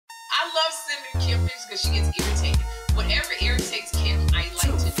I love sending Kym pictures because she gets irritated. Whatever irritates Kym, I like to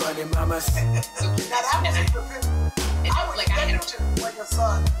do. Funny mamas. So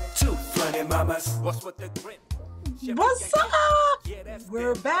Two funny mamas. What's with the grip? What's up?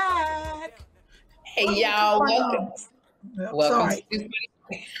 We're back. Hey, y'all. Welcome. Welcome.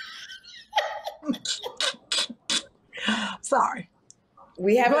 Sorry.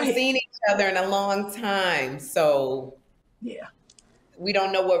 We haven't seen each other in a long time, so yeah, we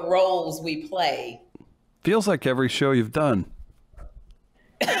don't know what roles we play. Feels like every show you've done.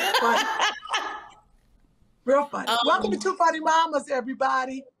 Fun. Real fun. Welcome to Two Funny Mamas,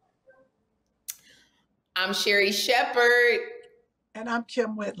 everybody. I'm Sherri Shepherd. And I'm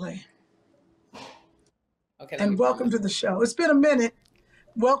Kym Whitley. Okay. And welcome to the show. It's been a minute.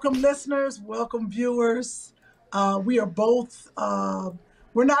 Welcome, listeners. Welcome, viewers. We are both,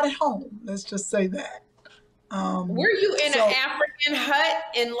 we're not at home. Let's just say that. Were you in an African hut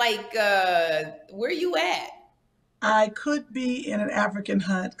and where you at? I could be in an African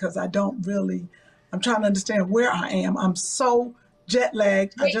hut because I don't really, I'm trying to understand where I am. I'm so jet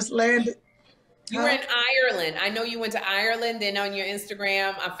lagged. I just landed. You were in Ireland. I know you went to Ireland. Then on your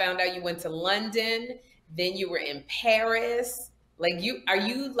Instagram, I found out you went to London. Then you were in Paris. Are you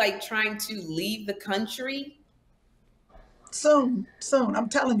trying to leave the country? Soon. I'm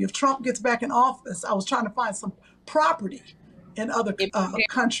telling you, if Trump gets back in office, I was trying to find some property in other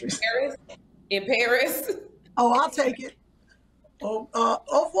countries. In Paris? Oh, I'll take it. Oh,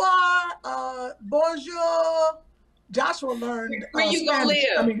 au revoir, bonjour. Joshua learned where you gonna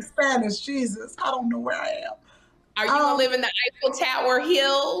live? Spanish. Jesus, I don't know where I am. Are you gonna live in the Eiffel Tower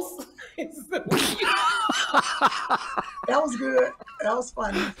hills? That was good. That was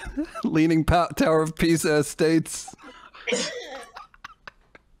funny. Leaning Tower of Pisa estates.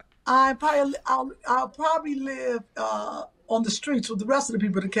 I'll probably live on the streets with the rest of the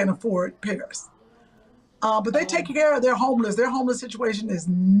people that can't afford Paris. But they take care of their homeless. Their homeless situation is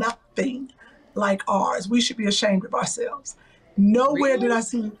nothing like ours. We should be ashamed of ourselves. Nowhere did I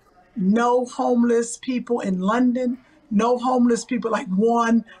see no homeless people in London, no homeless people like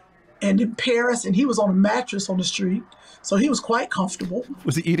one and in Paris, and he was on a mattress on the street, so he was quite comfortable.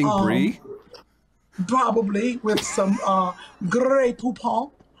 Was he eating brie? Probably with some Grey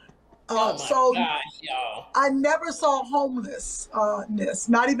Poupon. Gosh, y'all. I never saw homelessness,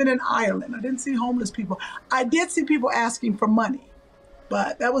 not even in Ireland. I didn't see homeless people. I did see people asking for money,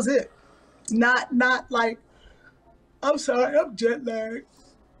 but that was it. Not like, I'm sorry, I'm jet lagged.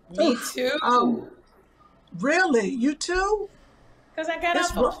 Me too. Really? You too? Because I got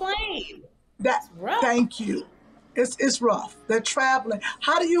off a plane. That's rough. Thank you. It's rough. They're traveling.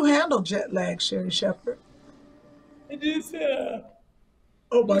 How do you handle jet lag, Sherri Shepherd? It is.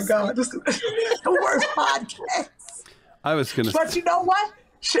 Oh my God, this is the worst podcast. I was gonna. But you know what?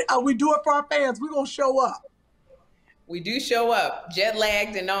 We do it for our fans. We're gonna show up. We do show up, jet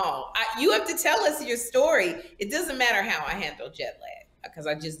lagged and all. You have to tell us your story. It doesn't matter how I handle jet lag because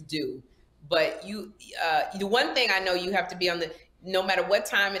I just do. But the one thing I know, you have to be on no matter what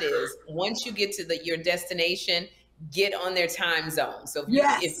time it is. Once you get to your destination, get on their time zone. So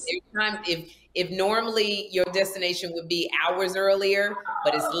if normally your destination would be hours earlier,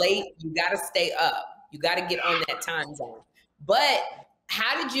 but it's late, you got to stay up. You got to get on that time zone. But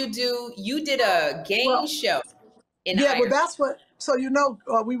how did you do? You did a game show in Ireland. Well, that's what. So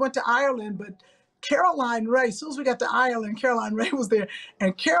we went to Ireland, but Caroline Rhea. As soon as we got to Ireland, Caroline Rhea was there,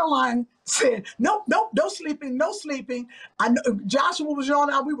 and Caroline said, "Nope, no sleeping, no sleeping." I know Joshua was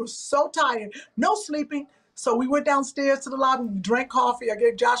yawning out. We were so tired. No sleeping. So we went downstairs to the lobby, we drank coffee. I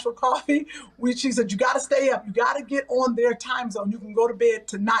gave Joshua coffee. She said, you got to stay up. You got to get on their time zone. You can go to bed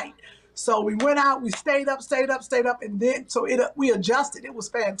tonight. So we went out, we stayed up. And then, we adjusted. It was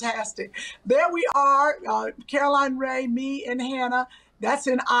fantastic. There we are, Caroline Rhea, me and Hannah. That's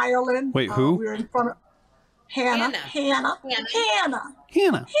in Ireland. Wait, who? We were in front of Hannah.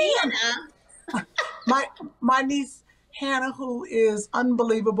 My niece, Hannah, who is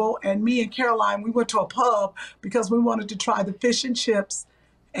unbelievable, and me and Caroline, we went to a pub because we wanted to try the fish and chips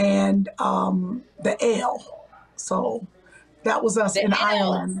and the ale. So that was us in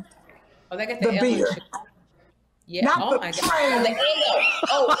Ireland. Oh, they got the beer. Yeah. Not my God. The ale.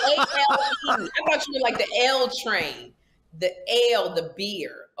 Oh, A-L-E. I thought you were like the L train. The ale, the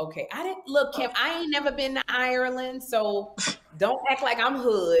beer. Okay. Look, Kym, I ain't never been to Ireland, so don't act like I'm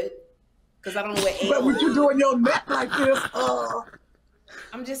hood. Because I don't know what ale. But what you doing your neck like this?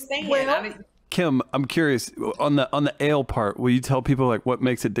 I'm just saying. Kym, I'm curious on the ale part. Will you tell people what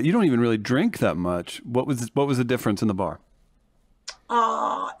makes it? You don't even really drink that much. What was the difference in the bar?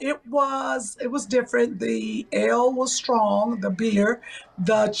 It was different. The ale was strong, the beer.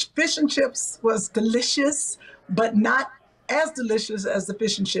 The fish and chips was delicious, but not as delicious as the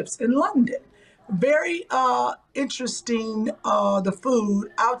fish and chips in London. Very interesting, the food.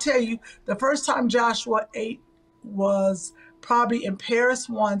 I'll tell you, the first time Joshua ate was probably in Paris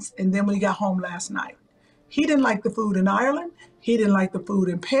once, and then when he got home last night. He didn't like the food in Ireland. He didn't like the food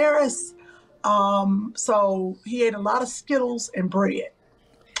in Paris. So he ate a lot of Skittles and bread.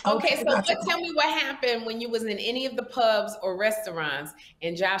 Okay, so tell me what happened when you was in any of the pubs or restaurants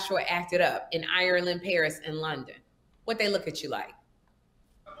and Joshua acted up in Ireland, Paris, and London. What they look at you like?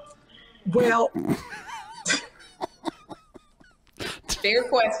 Well, fair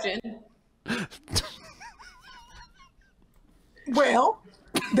question. Well,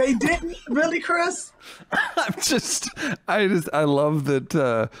 they didn't really, Chris. I love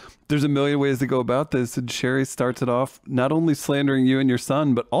that there's a million ways to go about this, and Sherri starts it off not only slandering you and your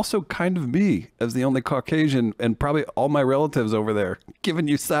son, but also kind of me as the only Caucasian, and probably all my relatives over there giving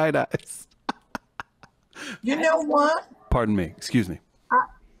you side eyes. You know what? Pardon me. Excuse me.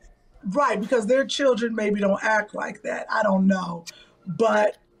 Right, because their children maybe don't act like that. I don't know.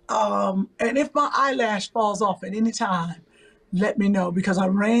 But, and if my eyelash falls off at any time, let me know, because I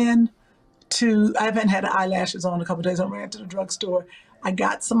haven't had eyelashes on in a couple of days. I ran to the drugstore. I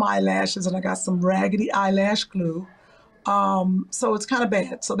got some eyelashes and I got some raggedy eyelash glue. So it's kind of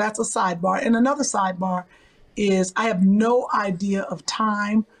bad. So that's a sidebar. And another sidebar is I have no idea of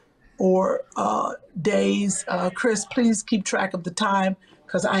time or days. Chris, please keep track of the time,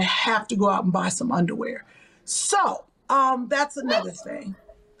 because I have to go out and buy some underwear. So that's another thing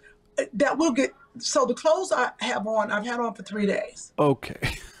that we'll get. So the clothes I have on, I've had on for 3 days.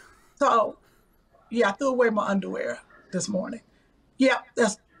 Okay. So yeah, I threw away my underwear this morning. Yeah,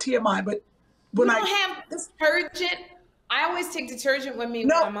 that's TMI. But when you don't have detergent. I always take detergent with me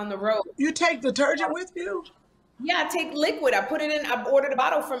when I'm on the road. You take detergent with you? Yeah, I take liquid. I put it in. I ordered a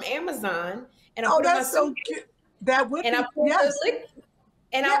bottle from Amazon, and I put it in my so cute. That would and be, I put the liquid,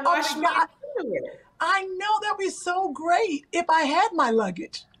 and I wash my underwear. I know that'd be so great if I had my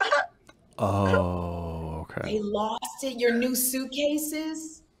luggage. Oh, okay. They lost it. Your new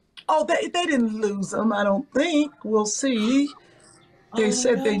suitcases? Oh, they didn't lose them, I don't think. We'll see. They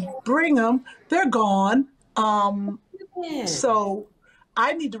said they'd bring them. They're gone. So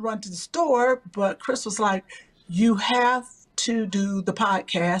I need to run to the store, but Chris was like, you have to do the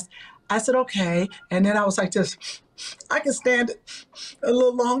podcast. I said, okay. And then I was like, I can stand it a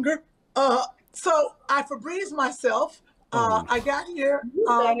little longer. So I Febrezed myself. I got here. You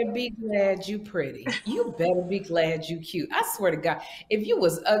better be glad you pretty. You better be glad you cute. I swear to God, if you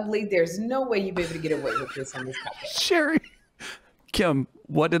was ugly, there's no way you'd be able to get away with this on this podcast. Sherri. Kym,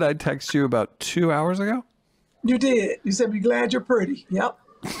 what did I text you about 2 hours ago? You did. You said, be glad you're pretty. Yep.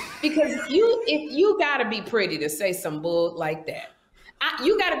 Because if you gotta be pretty to say some bull like that.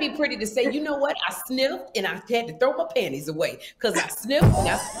 You got to be pretty to say, you know what? I sniffed and I had to throw my panties away because I sniffed and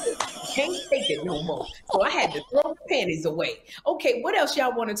I can't take it no more. So I had to throw my panties away. Okay, what else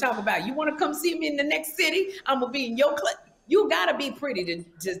y'all want to talk about? You want to come see me in the next city? I'm going to be in your club. You got to be pretty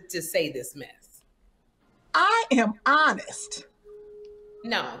to say this mess. I am honest.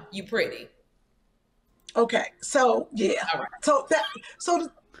 No, you pretty. Okay, so yeah. All right.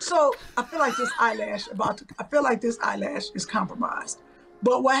 So I feel like this eyelash is compromised.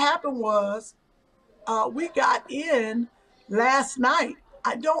 But what happened was, we got in last night.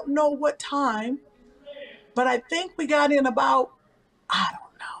 I don't know what time, but I think we got in about, I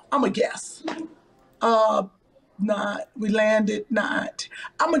don't know. I'm gonna guess. We landed not.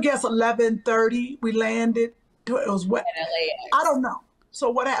 I'm gonna guess 11:30. We landed. It was wet. I don't know. So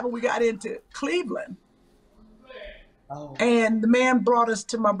what happened? We got into Cleveland. Oh. And the man brought us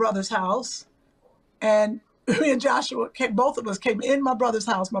to my brother's house, and me and Joshua both of us came in my brother's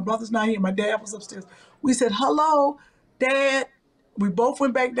house. My brother's not here. My dad was upstairs. We said, hello, Dad. We both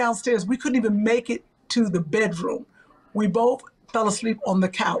went back downstairs. We couldn't even make it to the bedroom. We both fell asleep on the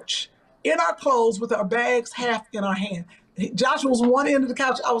couch in our clothes with our bags half in our hand. Joshua was one end of the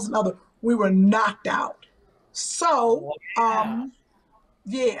couch. I was another. We were knocked out. So,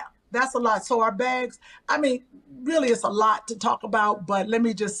 yeah, that's a lot. So our bags, I mean, really it's a lot to talk about, but let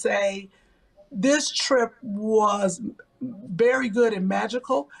me just say this trip was very good and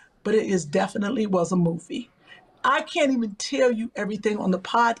magical, but it definitely was a movie. I can't even tell you everything on the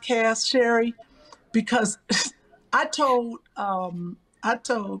podcast, Sherri, because I told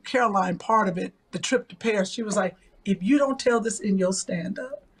Caroline part of it, the trip to Paris. She was like, if you don't tell this in your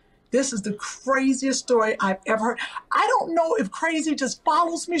stand-up, this is the craziest story I've ever heard. I don't know if crazy just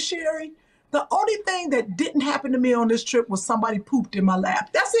follows me, Sherri, The only thing that didn't happen to me on this trip was somebody pooped in my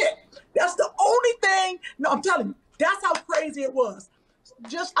lap. That's it. That's the only thing. No, I'm telling you, that's how crazy it was.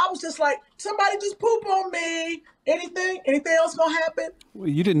 I was just like, somebody just poop on me. Anything else gonna happen? Well,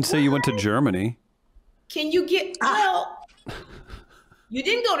 you didn't say you went to Germany. Can you get, well, you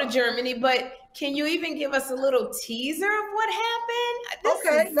didn't go to Germany, but can you even give us a little teaser of what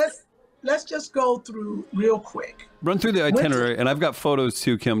happened? Let's just go through real quick. Run through the itinerary, and I've got photos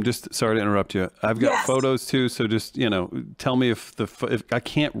too, Kym. Just sorry to interrupt you. I've got photos too, so just tell me if I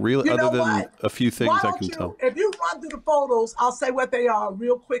can't really, other than a few things I can tell. If you run through the photos, I'll say what they are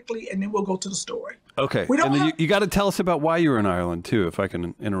real quickly, and then we'll go to the story. Okay, and then you got to tell us about why you were in Ireland too, if I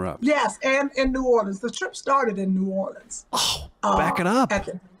can interrupt. Yes, and in New Orleans. The trip started in New Orleans. Oh, back it up.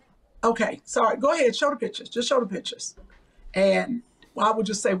 Okay, sorry. Go ahead. Show the pictures. Just show the pictures, and I would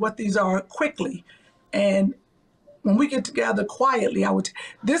just say what these are quickly, and when we get together quietly,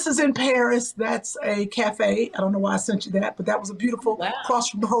 this is in Paris. That's a cafe. I don't know why I sent you that, but that was a beautiful across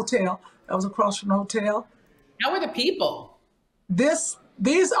from the hotel. That was across from the hotel. How were the people?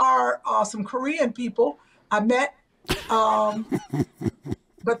 These are some Korean people I met,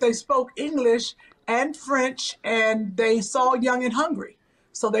 but they spoke English and French, and they saw Young and Hungry.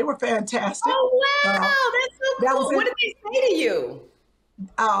 So they were fantastic. Oh, wow. That's so cool. What did they say to you?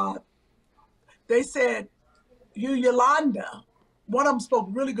 They said, "You Yolanda." One of them spoke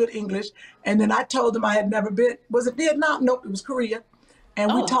really good English, and then I told them I had never been. Was it Vietnam? Nope, it was Korea.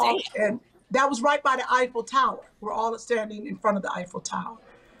 And we talked, and that was right by the Eiffel Tower. We're all standing in front of the Eiffel Tower,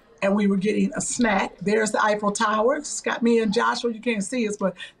 and we were getting a snack. There's the Eiffel Tower. It's got me and Joshua. You can't see us,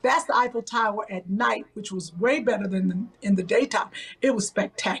 but that's the Eiffel Tower at night, which was way better than in the daytime. It was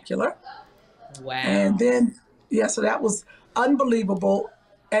spectacular. Wow. And then, so that was unbelievable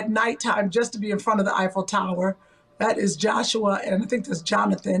at nighttime just to be in front of the Eiffel Tower. That is Joshua, and I think that's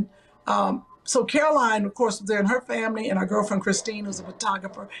Jonathan. So Caroline, of course, was there, and her family, and our girlfriend Christine, who's a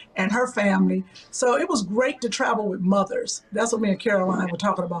photographer, and her family. So it was great to travel with mothers. That's what me and Caroline were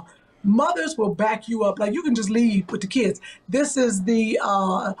talking about. Mothers will back you up. Like, you can just leave with the kids. This is the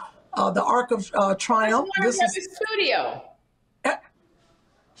Arc of Triumph. This is the studio.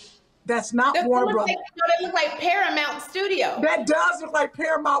 That's not Warner Brothers. That look like Paramount Studio. That does look like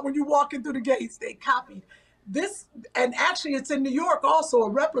Paramount when you walk in through the gates. They copied this, and actually it's in New York also. A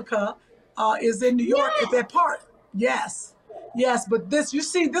replica is in New York at that park. Yes, but this, you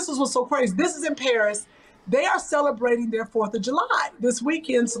see, this is what's so crazy. This is in Paris. They are celebrating their 4th of July this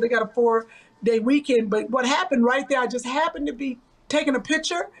weekend, so they got a 4-day weekend. But what happened right there, I just happened to be taking a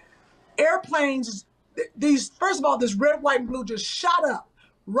picture. Airplanes, first of all, this red, white, and blue just shot up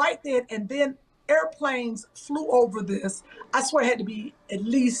right then, and then airplanes flew over this. I swear it had to be at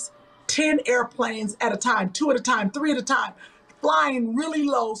least 10 airplanes at a time, 2 at a time, 3 at a time, flying really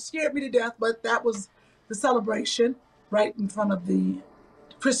low, scared me to death, but that was the celebration right in front of the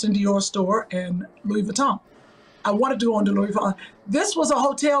Christian Dior store and Louis Vuitton. I wanted to go into Louis Vuitton. This was a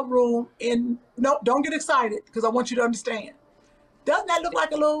hotel room don't get excited, because I want you to understand. Doesn't that look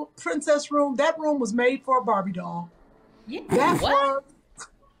like a little princess room? That room was made for a Barbie doll. Yeah.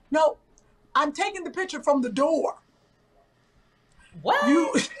 No, I'm taking the picture from the door. What?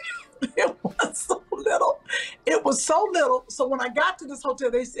 It was so little. It was so little. So when I got to this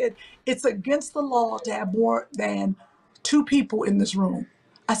hotel, they said it's against the law to have more than 2 people in this room.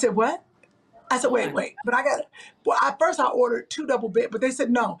 I said, what? I said, wait. But I got it. Well, first I ordered 2 double bed, but they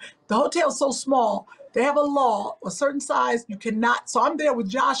said no. The hotel's so small. They have a law, a certain size, you cannot. So I'm there with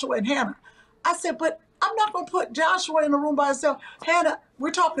Joshua and Hannah. I said, but I'm not going to put Joshua in a room by himself. Hannah, we're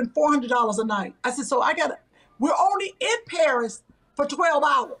talking $400 a night. I said, so we're only in Paris for 12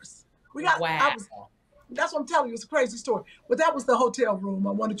 hours. Wow. That's what I'm telling you. It's a crazy story. But that was the hotel room.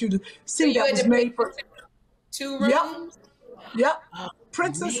 I wanted you to see that was made for 2 rooms? Yep.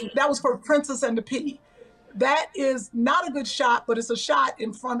 Princess, that was for Princess and the Pea. That is not a good shot, but it's a shot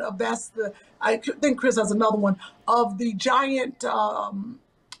in front of, I think Chris has another one, of the giant,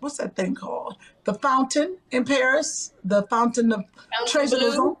 what's that thing called? The fountain in Paris, the fountain of Treasure.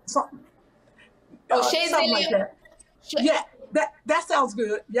 Something like that. Yeah, that sounds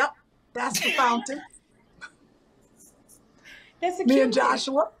good. Yep, that's the fountain. That's a Me and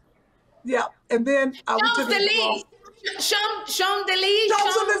Joshua. Yeah, and then we took it. Champs-Élysées.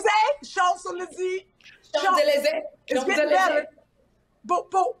 It's getting better.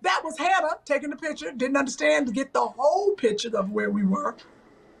 But that was Hannah taking the picture. Didn't understand to get the whole picture of where we were.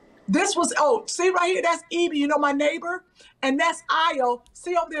 This was, see right here, that's Evie, you know, my neighbor. And that's Io.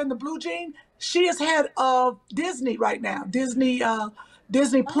 See over there in the blue jean? She is head of Disney right now. Disney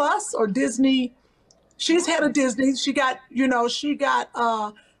Plus or Disney. She's head of Disney. She got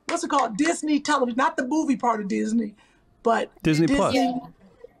what's it called? Disney television, not the movie part of Disney, but Disney Plus.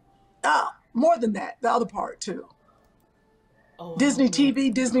 More than that, the other part too. Oh, Disney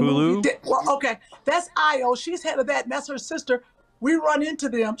TV, Disney Hulu? movie. Well, okay, that's Io. She's head of that, and that's her sister. We run into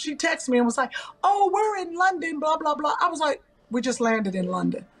them. She texted me and was like, "Oh, we're in London, blah blah blah." I was like, "We just landed in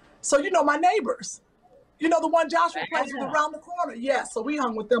London." So my neighbors. The one Joshua plays with around the corner. Yeah, so we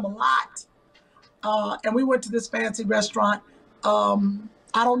hung with them a lot. And we went to this fancy restaurant. I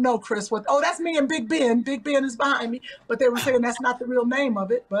don't know, Chris. That's me and Big Ben. Big Ben is behind me. But they were saying that's not the real name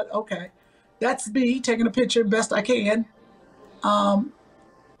of it. But okay. That's me taking a picture best I can.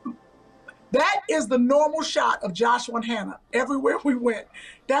 That is the normal shot of Joshua and Hannah everywhere we went.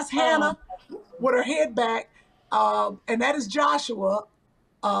 That's Hannah with her head back. And that is Joshua.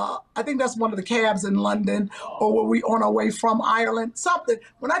 I think that's one of the cabs in London, or were we on our way from Ireland? Something.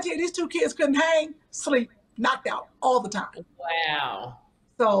 When I tell you these two kids couldn't hang, sleep, knocked out all the time. Wow.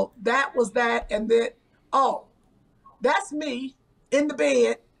 So that was that. And then, that's me in the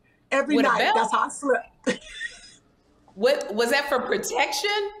bed every With a night. belt? That's how I slept. What was that for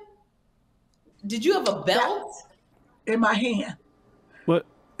protection? Did you have a belt? In my hand. What?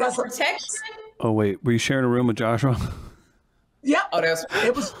 That's a, Protection? Oh, wait. Were you sharing a room with Joshua? yep. Oh, that's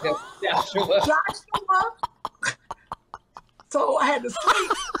Joshua. Joshua. So I had to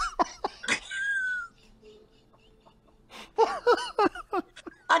sleep.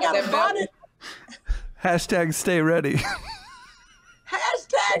 I got a bonnet. Hashtag stay ready.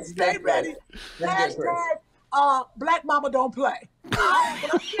 Hashtag stay ready. Hashtag Black Mama don't play. When I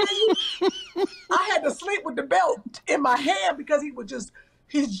tell you, I had to sleep with the belt in my hand because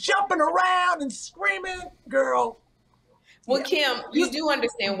he's jumping around and screaming, girl. Well, Kym, you do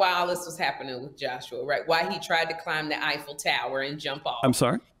understand why all this was happening with Joshua, right? Why he tried to climb the Eiffel Tower and jump off. I'm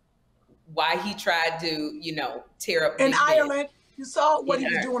sorry? Why he tried to, tear up In Big Ben. Ireland, you saw what he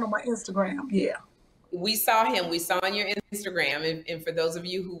was doing on my Instagram. Yeah. We saw him. We saw on your Instagram. And for those of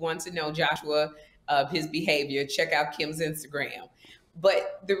you who want to know Joshua, his behavior, check out Kym's Instagram.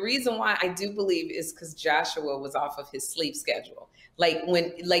 But the reason why I do believe is because Joshua was off of his sleep schedule.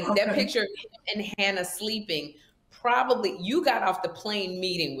 That picture of him and Hannah sleeping, probably you got off the plane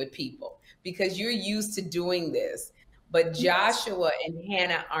meeting with people because you're used to doing this. But Joshua and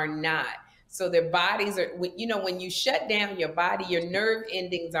Hannah are not. So their bodies are, when you shut down your body, your nerve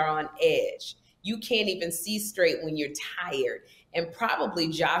endings are on edge. You can't even see straight when you're tired. And probably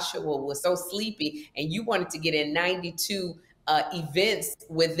Joshua was so sleepy and you wanted to get in 92 events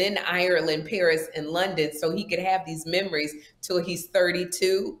within Ireland, Paris, and London so he could have these memories till he's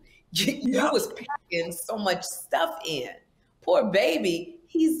 32. You was packing so much stuff in. Poor baby,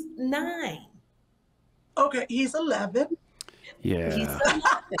 he's 9. Okay, he's 11. Yeah. He's 11.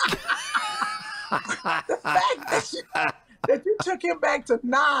 The fact that you took him back to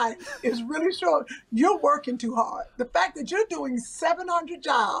 9 is really showing you're working too hard. The fact that you're doing 700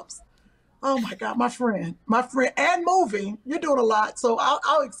 jobs, oh my God, my friend, and moving, you're doing a lot. So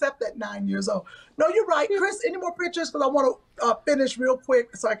I'll accept that 9 years old. No, you're right. Chris, any more pictures? Because I want to finish real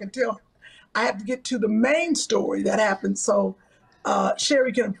quick so I can tell. I have to get to the main story that happened so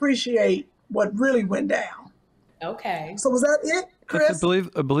Sherri can appreciate what really went down. Okay. So was that it, Chris?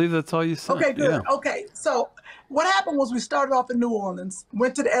 I believe that's all you said. Okay, good. Yeah. Okay, so what happened was we started off in New Orleans,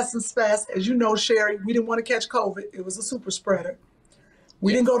 went to the Essence Fest. As you know, Sherri, we didn't want to catch COVID. It was a super spreader.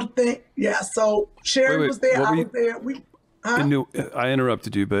 We didn't go to think. Yeah, so Sherri was there. I was there. I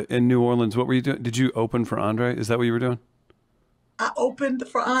interrupted you, but in New Orleans, what were you doing? Did you open for Andre? Is that what you were doing? I opened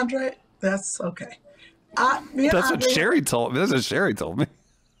for Andre. That's okay. That's what Sherri told me. That's what Sherri told me.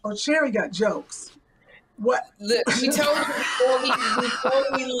 Oh, Sherri got jokes. What? Look, we told you before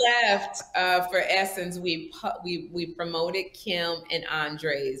we left for Essence, we promoted Kym and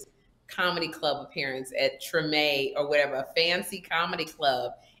Andre's comedy club appearance at Treme or whatever, a fancy comedy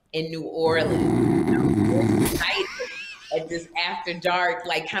club in New Orleans. At this after dark,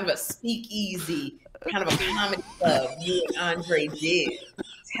 like kind of a speakeasy, kind of a comedy club you and Andre did.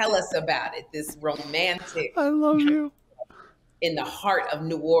 Tell us about it. This romantic. I love you. In the heart of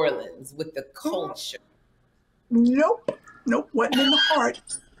New Orleans with the culture. Nope, wasn't in the heart.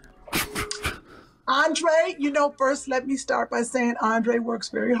 Andre, first let me start by saying Andre works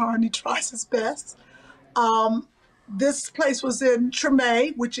very hard and he tries his best. This place was in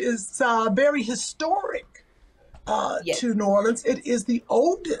Treme, which is very historic to New Orleans. It is the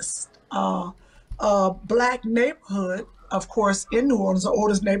oldest Black neighborhood, of course, in New Orleans, the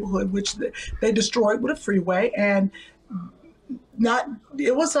oldest neighborhood, which they destroyed with a freeway. And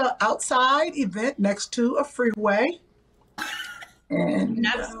it was an outside event next to a freeway. And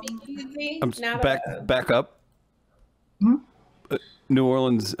not a speakeasy. Back up. New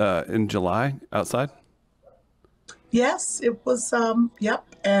Orleans in July outside? Yes, it was, yep.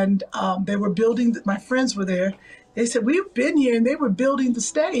 And they were building, my friends were there. They said, we've been here, and they were building the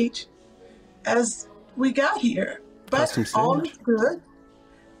stage as we got here. But Custom stage. all is good.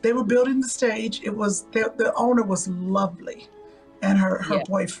 They were building the stage. It was, the owner was lovely, and her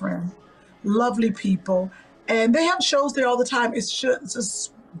boyfriend. Lovely people. And they have shows there all the time. It's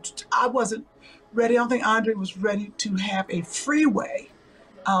just, I wasn't ready. I don't think Andre was ready to have a freeway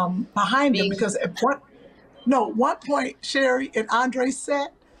behind him, because at one point, Sherri and Andre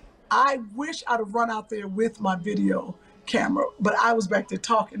said, I wish I'd have run out there with my video camera, but I was back there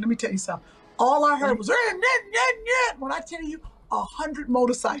talking. Let me tell you something. All I heard was, when I tell you, 100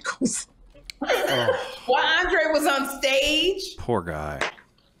 motorcycles. While Andre was on stage? Poor guy.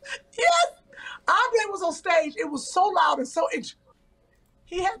 Yes, Andre was on stage. It was so loud and so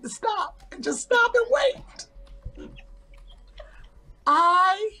he had to stop and just stop and wait.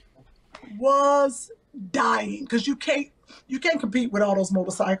 I was dying because you can't compete with all those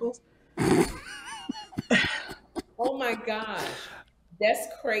motorcycles. Oh my gosh, that's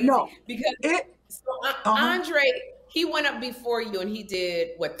crazy. No, because Andre, he went up before you and he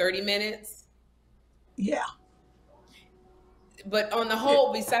did what, 30 minutes? Yeah. But on the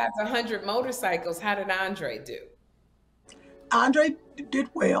whole, besides 100 motorcycles, how did Andre do? Andre did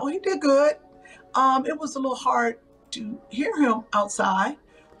well. He did good. It was a little hard to hear him outside.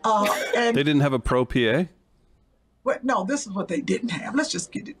 And They didn't have a pro PA? but no, this is what they didn't have. Let's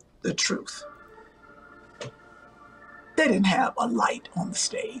just get the truth. They didn't have a light on the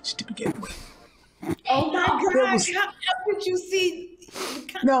stage to begin with. Oh my gosh, how did you see?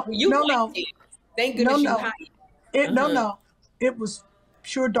 No. Thank goodness you hide. No. It was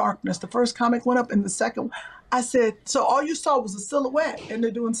pure darkness. The first comic went up, and the second, I said, so all you saw was a silhouette, and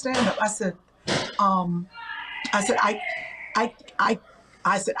they're doing stand-up. I said,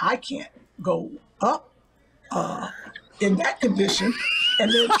 I can't go up in that condition.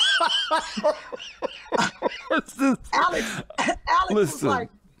 And then Alex was like,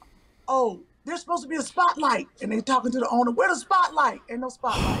 oh, there's supposed to be a spotlight. And they talking to the owner, where's the spotlight? Ain't no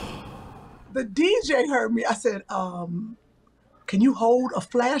spotlight. The DJ heard me. I said, can you hold a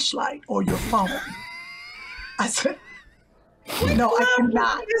flashlight or your phone? I said, no, I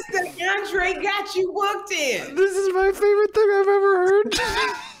cannot. Andre got you booked in. This is my favorite thing I've ever heard.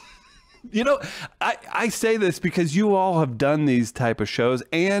 You know, I say this because you all have done these type of shows,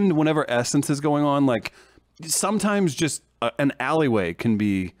 and whenever Essence is going on, like sometimes just an alleyway can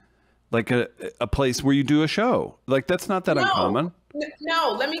be like a place where you do a show. Like that's not that uncommon.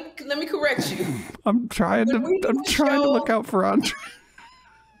 No, let me correct you. I'm trying to look out for Andre.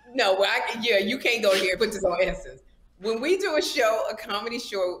 No, you can't go here and put this on Essence. When we do a show, a comedy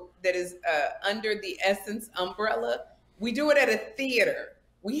show that is under the Essence umbrella, we do it at a theater.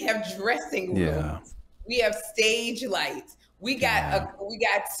 We have dressing rooms. Yeah. We have stage lights. We got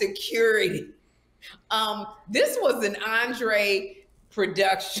security. This was an Andre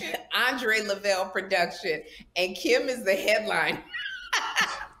production, Andre Lavelle production, and Kym is the headline.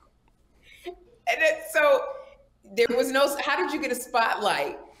 So there was no. How did you get a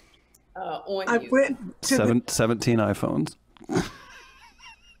spotlight on I you? went to 17 iPhones.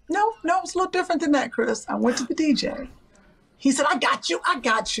 No, it's a little different than that, Chris. I went to the DJ. He said, I got you. I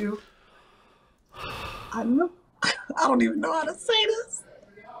look, I don't even know how to say this.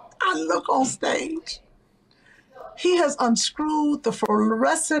 I look on stage. He has unscrewed the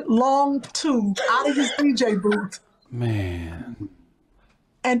fluorescent long tube out of his DJ booth. Man.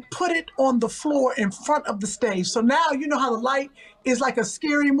 And put it on the floor in front of the stage. So now you know how the light is like a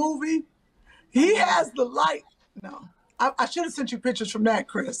scary movie? He has the light. No, I should have sent you pictures from that,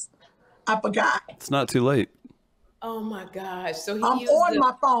 Chris. I forgot. It's not too late. Oh my gosh! So I'm on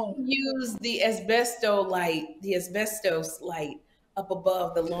my phone. He used the asbestos light up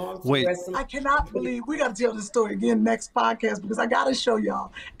above the long. Wait. I cannot believe we got to tell this story again next podcast because I got to show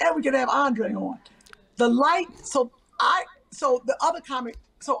y'all, and we can have Andre on. The light. So the other comic.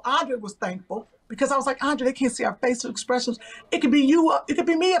 So Andre was thankful because I was like, Andre, they can't see our facial expressions. It could be you. It could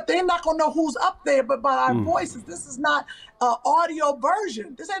be me up there. They're not gonna know who's up there, but by our voices. This is not an audio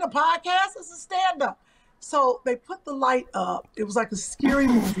version. This ain't a podcast. This is stand-up. So they put the light up. It was like a scary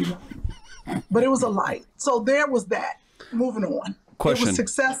movie, but it was a light. So there was that. Moving on. Question. It was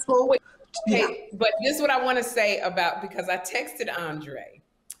successful. Wait, okay, but this is what I want to say about, because I texted Andre.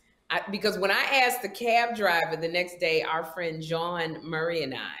 Because when I asked the cab driver the next day, our friend John Murray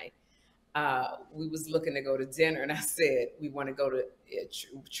and I, we was looking to go to dinner, and I said, we want to go to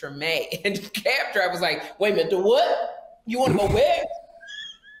Treme. And the cab driver was like, wait a minute, the what? You want to go where?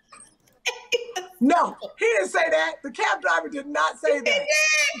 No, he didn't say that. The cab driver did not say that.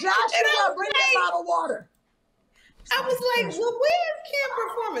 Joshua, bring that bottle of water. I was like, well, where's Kym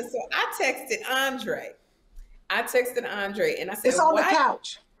performing? So I texted Andre and I said, it's on the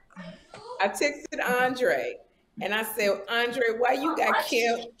couch. I texted Andre and I said, Andre, why you got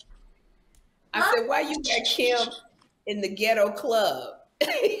Kym? I said, why you got Kym in the ghetto club?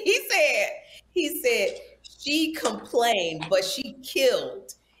 He said, she complained, but she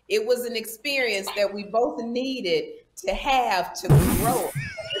killed. It was an experience that we both needed to have to grow.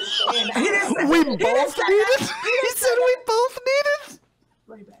 We both needed? He said we both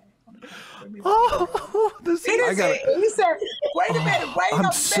needed? Oh, this he said, wait a minute, wait a minute.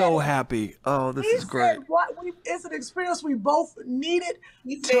 I'm so happy. Oh, this is great. It's an experience we both needed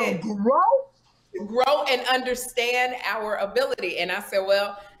to grow and understand our ability. And I said,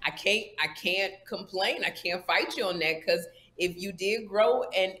 well, I can't complain. I can't fight you on that, because if you did grow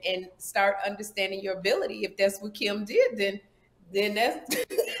and start understanding your ability, if that's what Kym did, then that's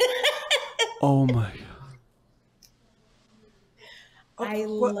oh my God. I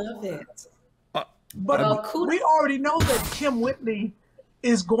love it. But we already know that Kym Whitley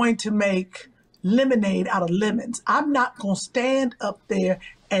is going to make lemonade out of lemons. I'm not going to stand up there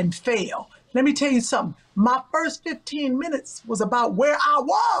and fail. Let me tell you something. My first 15 minutes was about where I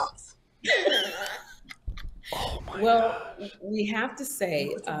was. Oh my Well, gosh. we have to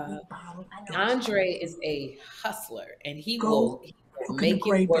say, Andre is a hustler, and he will make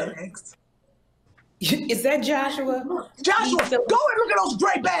it work. Bags. Is that Joshua? Joshua, go and look at those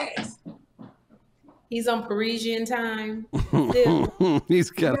gray bags. He's on Parisian time. He's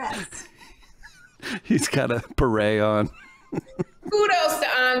got a beret on. Kudos to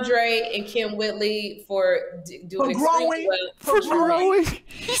Andre and Kym Whitley for doing growing. For growing.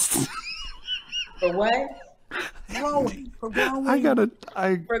 For what? Growing. For growing.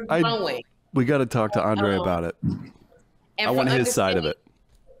 For growing. We got to talk to Andre about it. And I want his side of it.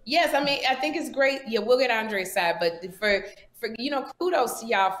 Yes, I mean, I think it's great. Yeah, we'll get Andre's side, but for kudos to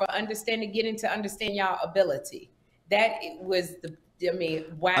y'all for getting to understand y'all ability. That was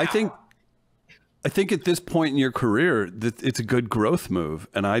wow. I think at this point in your career, that it's a good growth move.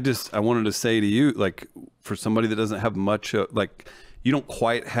 And I wanted to say to you, like, for somebody that doesn't have much, like, you don't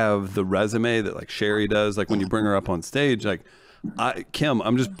quite have the resume that like Sherri does. Like when you bring her up on stage, like, Kym,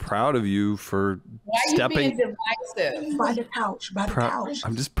 I'm just proud of you for stepping. Why are you being divisive? By the couch.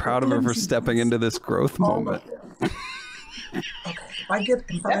 I'm just proud of her for stepping into this growth moment. Okay. I'm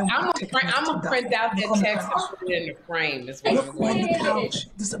gonna print out that text and put it in the frame. Look on the couch.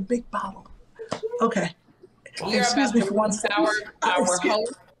 This is a big bottle. Okay. You're Excuse me for one second. Our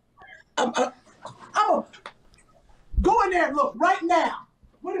host. I'm go in there and look right now.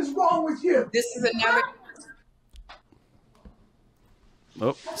 What is wrong with you? This is another.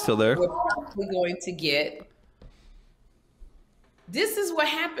 Oh, still there. We're probably going to get. This is what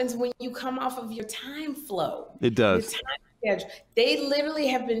happens when you come off of your time flow. It does. Your time schedule. They literally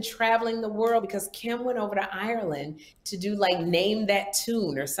have been traveling the world because Kym went over to Ireland to do like Name That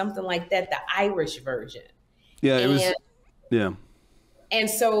Tune or something like that, the Irish version. Yeah, it was. Yeah. And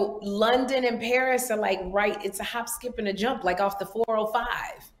so London and Paris are like, right, it's a hop, skip, and a jump, like off the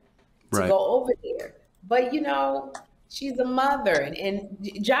 405 to go over there. But she's a mother, and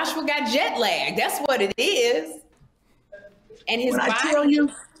Joshua got jet lag. That's what it is. And his body. I tell you,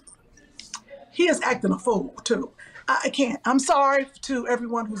 he is acting a fool too. I can't. I'm sorry to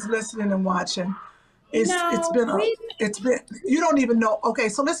everyone who's listening and watching. It's been. You don't even know. Okay,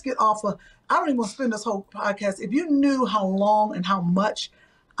 so let's get off of. I don't even want to spend this whole podcast. If you knew how long and how much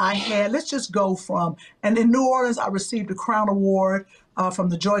I had, let's just go from. And in New Orleans, I received a Crown Award from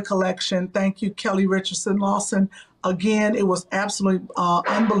the Joy Collection. Thank you, Kelly Richardson Lawson. Again, it was absolutely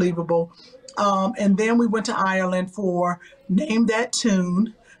unbelievable. And then we went to Ireland for Name That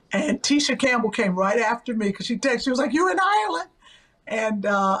Tune. And Tisha Campbell came right after me because she texted. She was like, "You in Ireland?" And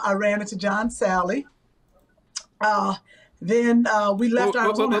I ran into John Sally. Then we left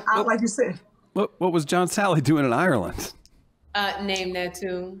Ireland, like you said. What was John Sally doing in Ireland? Name That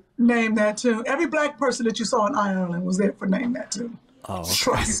Tune. Name That Tune. Every black person that you saw in Ireland was there for Name That Tune. Oh, okay.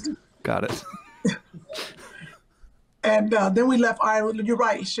 Trust. Got it. And then we left Ireland. You're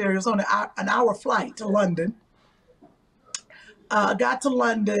right, Sherri. It was on an hour flight to London. Got to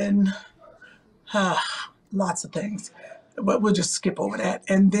London. Lots of things. But we'll just skip over that.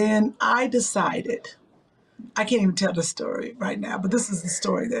 And then I decided, I can't even tell this story right now, but this is the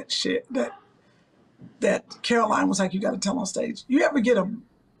story that Caroline was like, "You got to tell on stage." You ever get a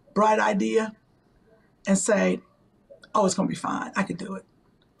bright idea and say, "Oh, it's going to be fine. I can do it."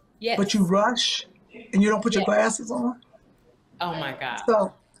 Yes. But you rush and you don't put your glasses on. Oh my God.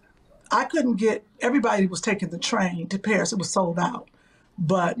 So I couldn't get, everybody was taking the train to Paris. It was sold out.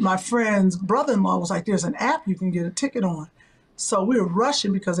 But my friend's brother-in-law was like, there's an app you can get a ticket on. So we were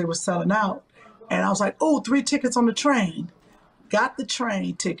rushing because they were selling out. And I was like, oh, 3 tickets on the train. Got the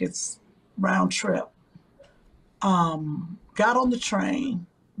train tickets, round trip. Got on the train,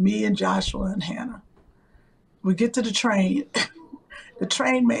 me and Joshua and Hannah. We get to the train. The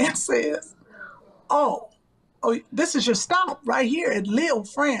train man says, oh, this is your stop right here at Lille,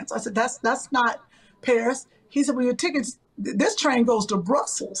 France. I said, that's not Paris. He said, well, your tickets, this train goes to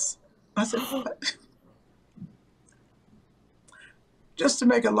Brussels. I said, what? Just to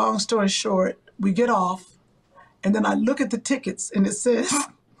make a long story short, we get off, and then I look at the tickets, and it says,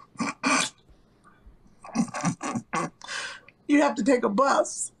 you have to take a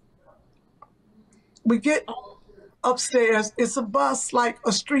bus. We get upstairs. It's a bus, like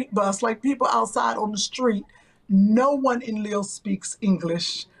a street bus, like people outside on the street. No one in Lille speaks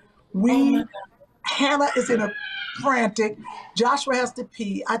English. Hannah is in a frantic. Joshua has to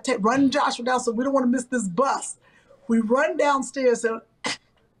pee. I run Joshua down, so we don't want to miss this bus. We run downstairs, and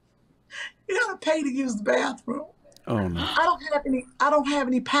you gotta pay to use the bathroom. Oh no! I don't have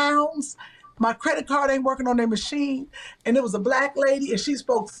any pounds. My credit card ain't working on their machine. And there was a black lady, and she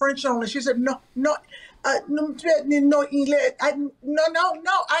spoke French only. She said, no, English. No.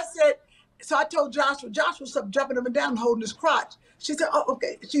 I said, so I told Joshua. Joshua was jumping up and down, holding his crotch. She said, oh,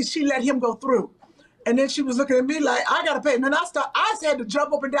 okay. She let him go through. And then she was looking at me like, I gotta pay. And then I just had to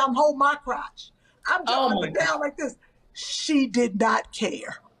jump up and down, hold my crotch. I'm jumping up and down like this. She did not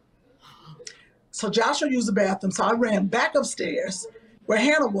care. So Joshua used the bathroom. So I ran back upstairs where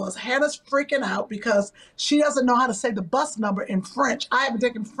Hannah was. Hannah's freaking out because she doesn't know how to say the bus number in French. I haven't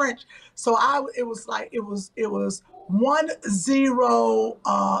taken French. So it was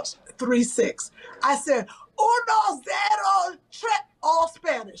 1036. I said, uno, zero, all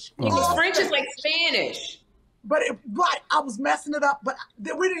Spanish. Because French is like Spanish. But I was messing it up, but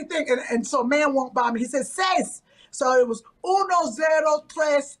we didn't think, and so a man walked by me, he said, seis. So it was uno, zero,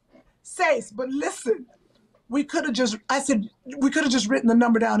 tres, seis. But listen, we could have just written the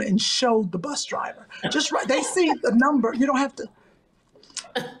number down and showed the bus driver. Just right, they see the number, you don't have to.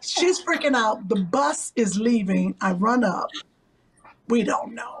 She's freaking out, the bus is leaving, I run up, we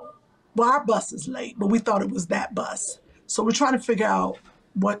don't know. Well, our bus is late, but we thought it was that bus. So we're trying to figure out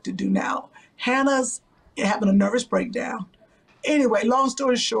what to do now. Hannah's having a nervous breakdown. Anyway, long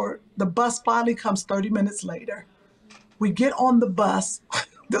story short, the bus finally comes 30 minutes later. We get on the bus.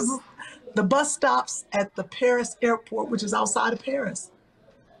 The bus stops at the Paris airport, which is outside of Paris.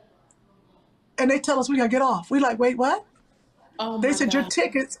 And they tell us we gotta get off. We like, wait, what? Oh they said, your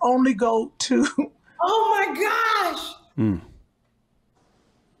tickets only go to... Oh my gosh.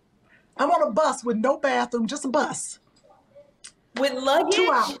 I'm on a bus with no bathroom, just a bus. With luggage?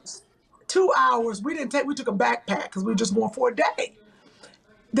 2 hours. 2 hours. We took a backpack because we were just going for a day.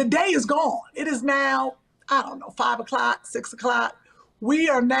 The day is gone. It is now, I don't know, 5 o'clock, 6 o'clock. We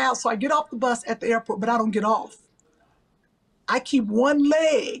are now, so I get off the bus at the airport, but I don't get off. I keep one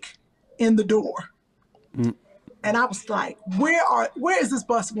leg in the door. And I was like, where is this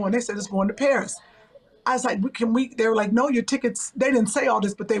bus going? They said it's going to Paris. I was like, they were like, no, your tickets, they didn't say all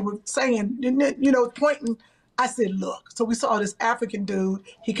this, but they were saying, pointing. I said, look. So we saw this African dude.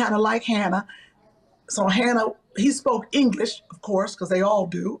 He kind of like Hannah. So Hannah, he spoke English, of course, because they all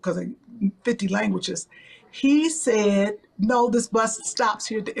do, because they 50 languages. He said, no, this bus stops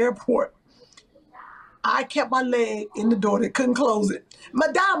here at the airport. I kept my leg in the door. They couldn't close it.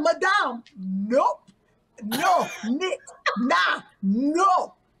 Madame, nope. No, Nick, nah,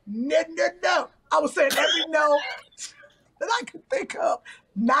 no. I was saying every no that I could think of.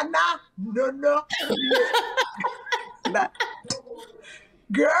 Nah, no. Nah.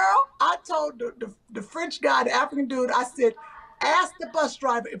 Girl, I told the French guy, the African dude, I said, ask the bus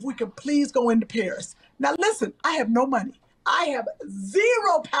driver if we could please go into Paris. Now listen, I have no money. I have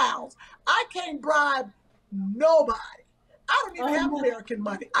 0 pounds. I can't bribe nobody. I don't even have American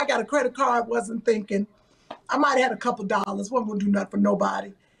money. I got a credit card, wasn't thinking. I might have had a couple dollars, wasn't gonna do nothing for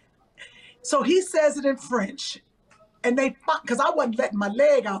nobody. So he says it in French, and because I wasn't letting my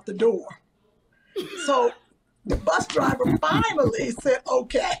leg out the door. So the bus driver finally said,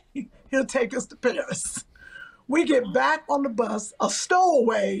 okay, he'll take us to Paris. We get back on the bus,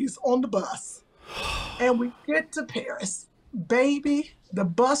 stowaways on the bus, and we get to Paris. Baby, the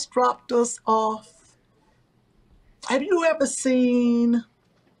bus dropped us off. Have you ever seen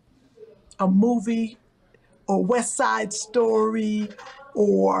a movie or West Side Story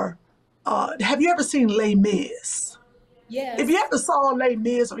or have you ever seen Les Mis? Yes. If you ever saw Les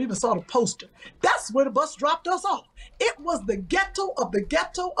Mis or even saw the poster, that's where the bus dropped us off. It was the ghetto of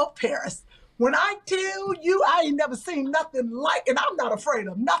Paris. When I tell you, I ain't never seen nothing like, and I'm not afraid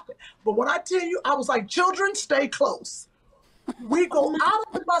of nothing. But when I tell you, I was like, children, stay close. We go out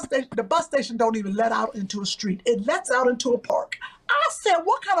of the bus station. The bus station don't even let out into a street. It lets out into a park. I said,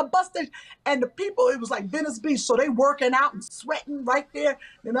 what kind of bus station? And the people, it was like Venice Beach, so they working out and sweating right there.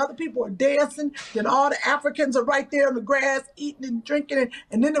 Then other people are dancing. Then all the Africans are right there on the grass, eating and drinking.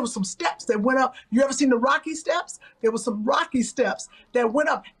 And then there was some steps that went up. You ever seen the Rocky steps? There was some Rocky steps that went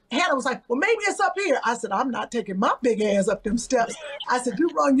up. Hannah was like, well, maybe it's up here. I said, I'm not taking my big ass up them steps. I said, you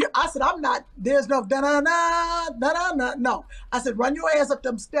run your, I said, I'm not, there's no da-da-da, da-da-da, no. I said, run your ass up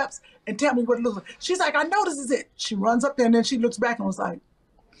them steps and tell me what it looks like. She's like, I know this is it. She runs up there and then she looks back and was like,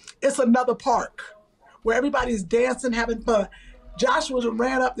 it's another park where everybody's dancing, having fun. Joshua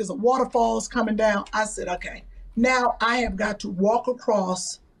ran up, there's a waterfalls coming down. I said, okay, now I have got to walk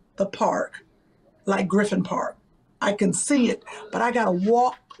across the park like Griffin Park. I can see it, but I gotta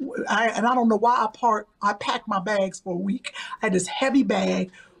walk. And I don't know why I packed my bags for a week. I had this heavy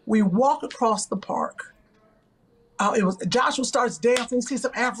bag. We walk across the park. Joshua starts dancing. See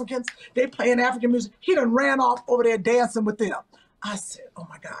some Africans. They playing African music. He done ran off over there dancing with them. I said, oh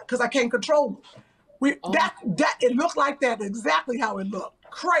my God, because I can't control them. It looked like that, exactly how it looked.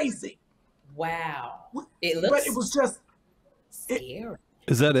 Crazy. Wow. It looks, but it was just scary.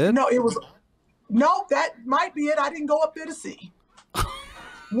 Is that it? No, that might be it. I didn't go up there to see.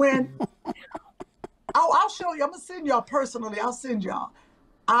 I'll show you. I'm gonna send y'all personally. I'll send y'all.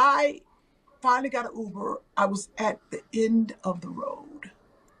 I finally got an Uber. I was at the end of the road.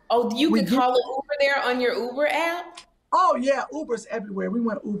 Oh, you could call an Uber there on your Uber app? Oh yeah, Uber's everywhere. We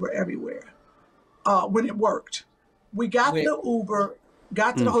went Uber everywhere. When it worked, we got the Uber,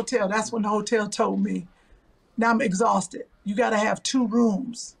 got to the hotel. That's when the hotel told me, now I'm exhausted. You got to have 2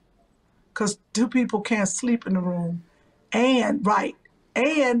 rooms, because 2 people can't sleep in the room, and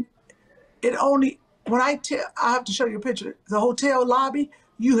it only, I have to show you a picture. The hotel lobby,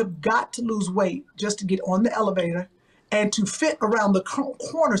 you have got to lose weight just to get on the elevator and to fit around the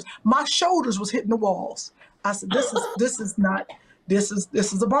corners. My shoulders was hitting the walls. I said, this is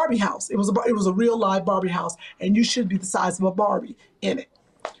a Barbie house. It was a real live Barbie house, and you should be the size of a Barbie in it.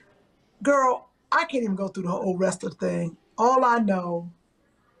 Girl, I can't even go through the whole rest of the thing. All I know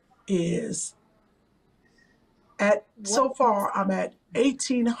is so far I'm at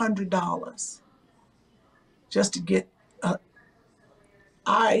 $1,800 just to get.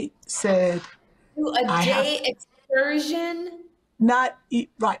 I said a day excursion.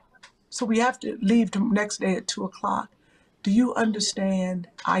 Right. So we have to leave the next day at 2:00. Do you understand?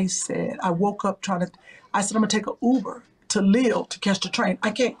 I said I woke up I said I'm gonna take an Uber to Lille to catch the train.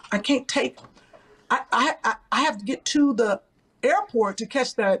 I can't take. I have to get to the airport to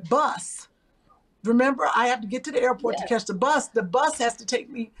catch that bus. Remember, I have to get to the airport to catch the bus. The bus has to take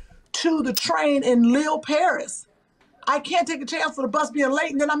me to the train in Lille, Paris. I can't take a chance for the bus being late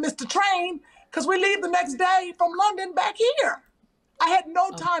and then I miss the train because we leave the next day from London back here. I had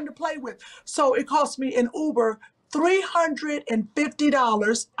no time to play with. So it cost me an Uber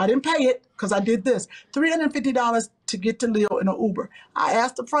 $350. I didn't pay it because I did this. $350 to get to Lille in an Uber. I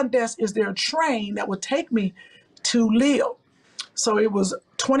asked the front desk, is there a train that would take me to Lille? So it was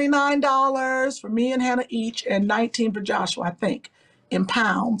 $29 for me and Hannah each and $19 for Joshua, I think, in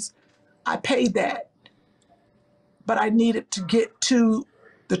pounds. I paid that, but I needed to get to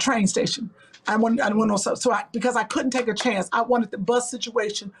the train station. Because I couldn't take a chance. I wanted the bus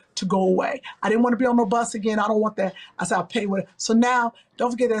situation to go away. I didn't want to be on no bus again. I don't want that. I said, I'll pay with it. So now,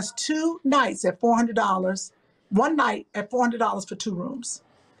 don't forget, there's 2 nights at $400. 1 night at $400 for 2 rooms.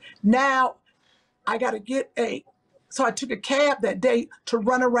 Now, I got to get so I took a cab that day to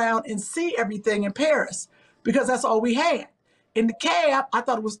run around and see everything in Paris because that's all we had. In the cab, I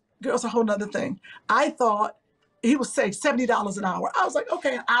thought it was a whole nother thing. I thought he would say $70 an hour. I was like,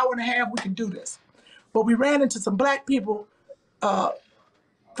 okay, an hour and a half, we can do this. But we ran into some black people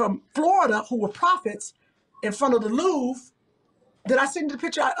from Florida who were prophets in front of the Louvre. Did I send you the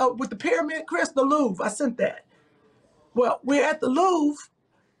picture with the pyramid, Chris? The Louvre, I sent that. Well, we're at the Louvre.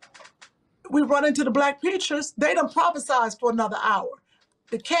 We run into the black preachers. They done prophesied for another hour.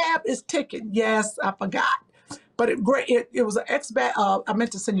 The cab is ticking. Yes, I forgot. But it was an I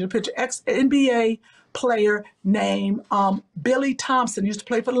meant to send you the picture, ex-NBA player named Billy Thompson, used to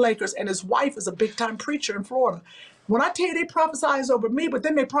play for the Lakers, and his wife is a big-time preacher in Florida. When I tell you they prophesized over me, but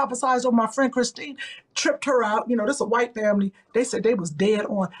then they prophesized over my friend Christine, tripped her out. You know, this is a white family. They said they was dead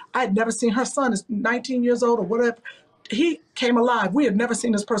on. I had never seen her son is 19 years old or whatever. He came alive. We had never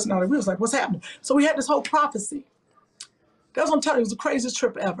seen this personality. We was like, what's happening? So we had this whole prophecy. That's what I'm telling you, it was the craziest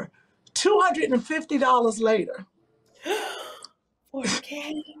trip ever. $250 later.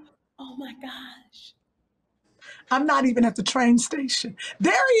 $4K. Oh my gosh. I'm not even at the train station.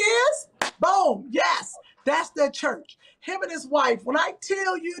 There he is. Boom. Yes. That's their church. Him and his wife. When I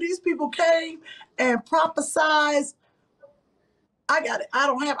tell you these people came and prophesied, I got it.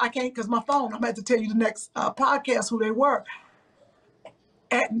 I can't because my phone. I'm going to have to tell you the next podcast who they were.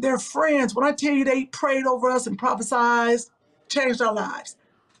 And their friends. When I tell you they prayed over us and prophesied, changed our lives.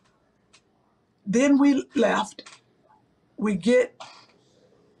 Then we left. We get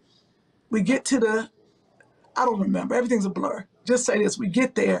to the, I don't remember. Everything's a blur. Just say this. We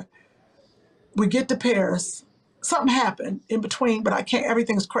get there. We get to Paris. Something happened in between, but I can't.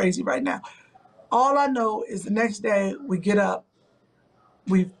 Everything's crazy right now. All I know is the next day we get up.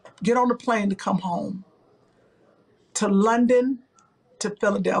 We get on the plane to come home to London, to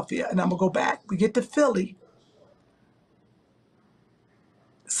Philadelphia, and I'm going to go back. We get to Philly.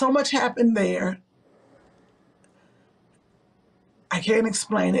 So much happened there. I can't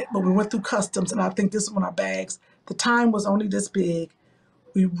explain it, but we went through customs, and I think this is when our bags, the time was only this big.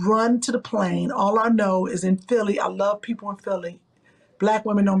 We run to the plane. All I know is in Philly, I love people in Philly. Black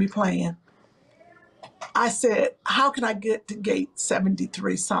women don't be playing. I said, how can I get to gate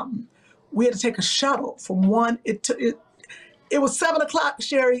 73 something? We had to take a shuttle from one, it was 7 o'clock,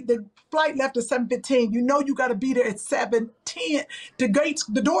 Sherri. The flight left at 7:15. You know you got to be there at 7:10.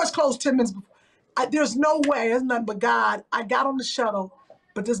 The doors closed 10 minutes before. There's no way, there's nothing but God. I got on the shuttle,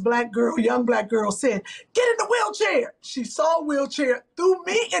 but this black girl, young black girl said, get in the wheelchair. She saw a wheelchair, threw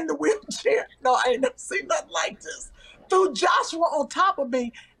me in the wheelchair. No, I ain't never seen nothing like this. Threw Joshua on top of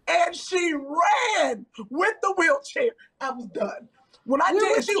me, and she ran with the wheelchair. I was done. When I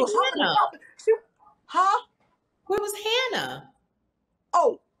did, she was humming. Huh? Where was Hannah?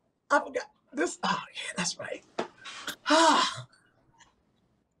 Oh, I forgot. This, oh yeah, that's right.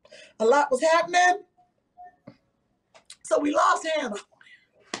 A lot was happening. So we lost Hannah.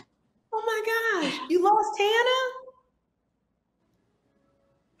 Oh my gosh, you lost Hannah?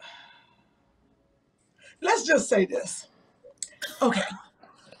 Let's just say this. Okay.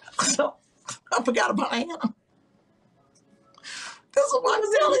 So I forgot about Hannah. This is what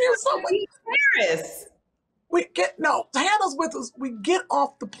I'm telling you. So Paris. Hannah's with us. We get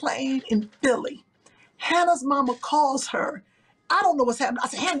off the plane in Philly. Hannah's mama calls her. I don't know what's happening. I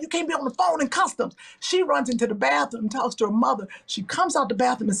said, Hannah, you can't be on the phone in customs. She runs into the bathroom, talks to her mother. She comes out the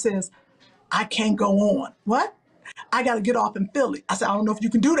bathroom and says, I can't go on. What? I got to get off in Philly. I said, I don't know if you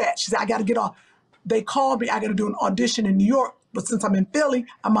can do that. She said, I got to get off. They called me. I got to do an audition in New York. But since I'm in Philly,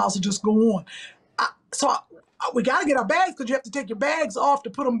 I might as well just go on. We got to get our bags because you have to take your bags off to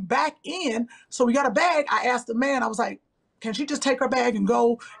put them back in. So we got a bag. I asked the man, I was like, can she just take her bag and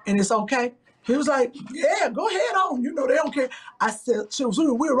go and it's okay? He was like, yeah, go ahead on. You know, they don't care. I said,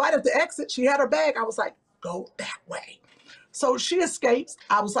 we were right at the exit. She had her bag. I was like, go that way. So she escapes.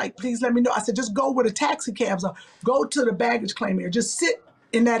 I was like, please let me know. I said, just go where the taxi cabs are. Go to the baggage claim area. Just sit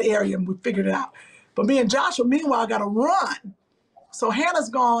in that area and we figured it out. But me and Joshua, meanwhile, got to run. So Hannah's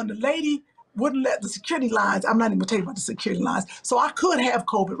gone. The lady wouldn't let the security lines. I'm not even going to tell you about the security lines. So I could have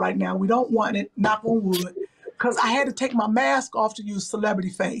COVID right now. We don't want it, knock on wood, because I had to take my mask off to use celebrity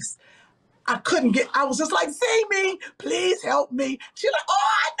face. I was just like, see me, please help me. She's like,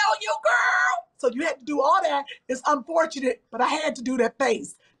 oh, I know you, girl. So you had to do all that. It's unfortunate, but I had to do that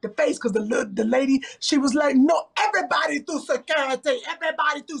face. The face, because the lady, she was like, no, everybody through security,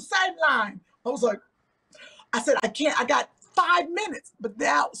 everybody through same line. I said, I can't, I got 5 minutes. But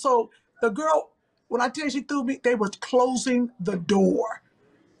now, so the girl, when I tell you she threw me, they were closing the door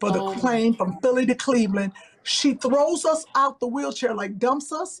for the plane from Philly to Cleveland. She throws us out the wheelchair, like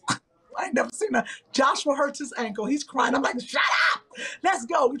dumps us. I ain't never seen that. Joshua hurts his ankle. He's crying. I'm like, shut up. Let's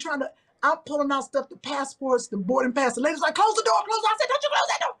go. I'm pulling out stuff, the passports, the boarding pass. The lady's like, close the door, close the door. I said, don't you close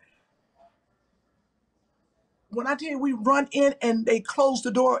that door. When I tell you, we run in and they closed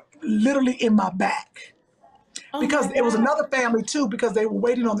the door literally in my back. Because it was another family too, because they were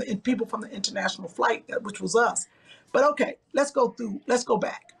waiting on the people from the international flight, which was us. But okay, let's go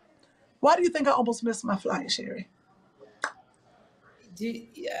back. Why do you think I almost missed my flight, Sherri? Did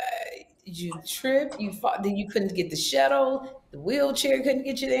you trip? You fought, then you couldn't get the shuttle. The wheelchair couldn't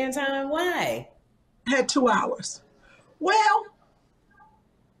get you there in time. Why? I had 2 hours. Well,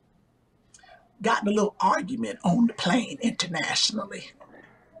 got in a little argument on the plane internationally.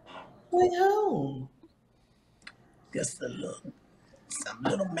 With who? Just some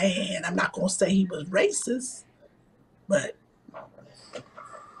little man. I'm not gonna say he was racist, but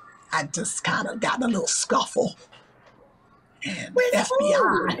I just kind of got in a little scuffle. And with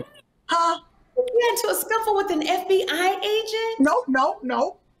FBI, who? huh? You got into a scuffle with an FBI agent?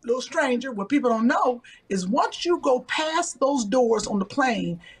 No. Little stranger. What people don't know is once you go past those doors on the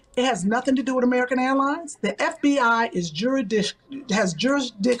plane, it has nothing to do with American Airlines. The FBI has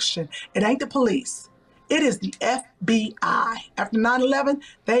jurisdiction. It ain't the police. It is the FBI. After 9/11,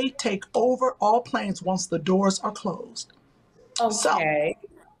 they take over all planes once the doors are closed. Okay. So,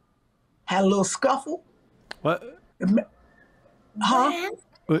 had a little scuffle. What? Huh?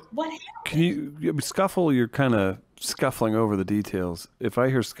 What? What happened? Can you scuffle? You're kind of scuffling over the details. If I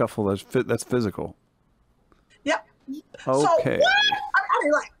hear scuffle, that's physical. Yep. Okay. So,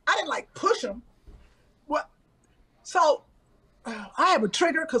 I didn't like push him. What? So I have a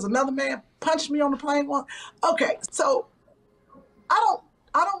trigger because another man punched me on the plane once. Okay, so I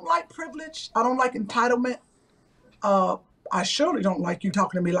don't like privilege. I don't like entitlement. I surely don't like you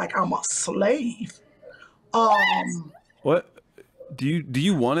talking to me like I'm a slave. What? Do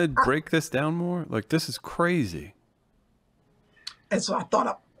you want to break this down more? Like, this is crazy. And so I thought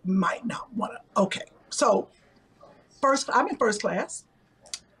I might not want to. Okay, so I'm in first class.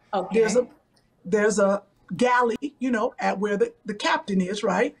 Okay. There's a galley, at where the captain is,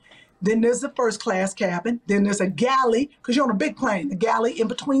 right? Then there's the first class cabin. Then there's a galley, because you're on a big plane, the galley in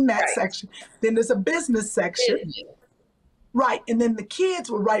between that section. Then there's a business section. Right, and then the kids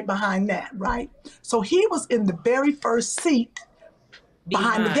were right behind that, right? So he was in the very first seat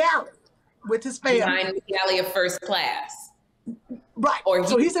behind the galley with his family. Behind the galley of first class. Right.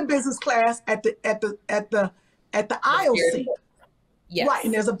 So he's in business class at the aisle seat. Yes. Right,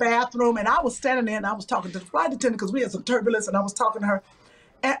 and there's a bathroom, and I was standing there and I was talking to the flight attendant because we had some turbulence, and I was talking to her.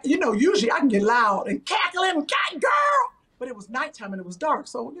 And usually I can get loud and cackling, girl, but it was nighttime and it was dark,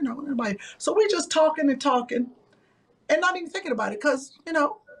 so everybody. So we just talking and not even thinking about it, because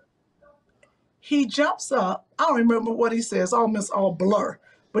he jumps up. I don't remember what he says, almost all blur,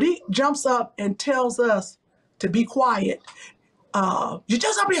 but he jumps up and tells us to be quiet. You're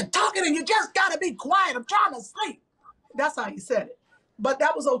just up here talking and you just gotta be quiet. I'm trying to sleep. That's how he said it. But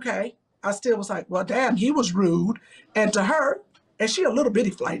that was okay. I still was like, well, damn, he was rude. And to her, and she a little bitty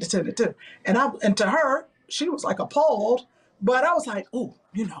flight attendant too. And to her, she was like appalled. But I was like, oh,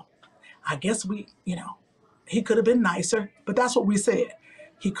 I guess he could have been nicer. But that's what we said.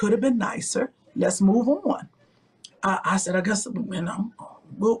 He could have been nicer. Let's move on. I said, I guess,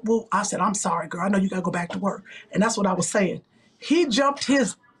 I said, I'm sorry, girl. I know you got to go back to work. And that's what I was saying. He jumped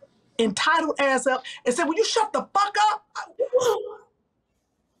his entitled ass up and said, will you shut the fuck up?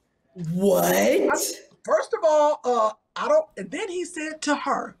 What? First of all, I don't, and then he said to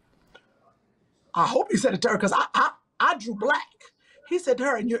her, I hope he said it to her because I drew black. He said to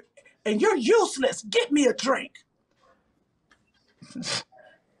her, and you're useless. Get me a drink.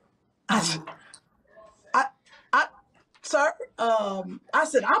 Sir, I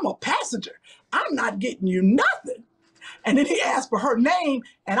said, I'm a passenger. I'm not getting you nothing. And then he asked for her name,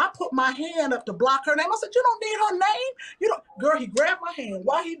 and I put my hand up to block her name. I said, you don't need her name. Girl, he grabbed my hand.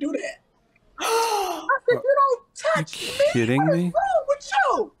 Why he do that? I said, you don't touch me. Kidding me? What's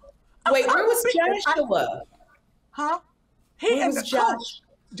wrong with you? Wait, where was Joshua? Huh? He in the coach.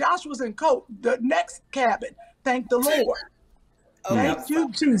 Josh was in coach, the next cabin. Thank the Lord. Oh, thank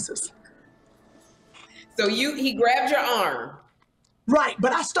you, Jesus. So he grabbed your arm. Right,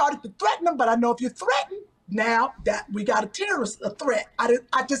 but I started to threaten him, but I know if you threaten, now that we got a terrorist threat. I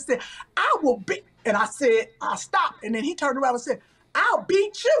just said, I will beat, and I said, I stopped. And then he turned around and said, I'll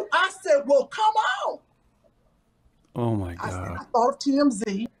beat you. I said, well, come on. Oh my God. I thought of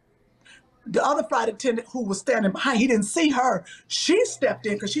TMZ. The other flight attendant who was standing behind, he didn't see her. She stepped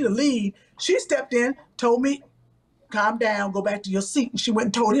in because she the lead. She stepped in, told me, calm down, go back to your seat. And she went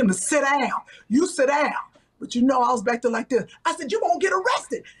and told him to sit down. You sit down. But I was back there like this. I said, you gonna get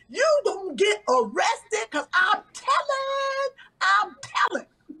arrested. You gonna get arrested because I'm telling.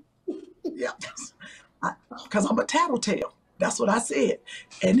 Yeah, because I'm a tattletale. That's what I said.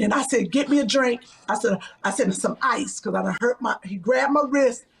 And then I said, get me a drink. I said some ice because he grabbed my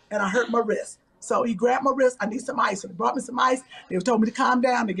wrist and I hurt my wrist. So he grabbed my wrist. I need some ice. So they brought me some ice. They told me to calm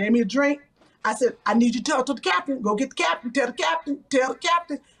down. They gave me a drink. I said, I need you to tell to the captain. Go get the captain. Tell the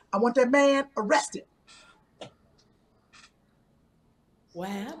captain. I want that man arrested. What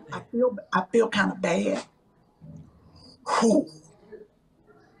happened? I feel kind of bad.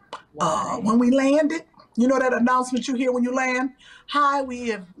 When we landed, that announcement you hear when you land? Hi, we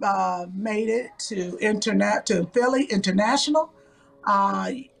have made it to Philly International,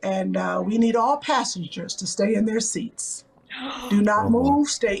 and we need all passengers to stay in their seats. Do not move.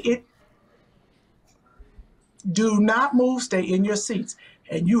 Do not move. Stay in your seats.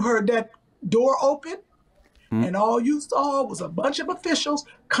 And you heard that door open, And all you saw was a bunch of officials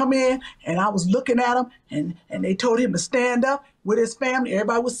come in, and I was looking at him, and they told him to stand up with his family.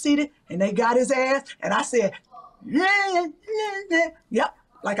 Everybody was seated, and they got his ass. And I said, yeah, yep,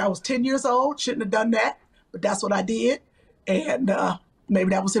 like I was 10 years old. Shouldn't have done that, but that's what I did. And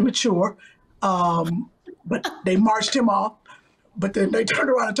maybe that was immature. But they marched him off. But then they turned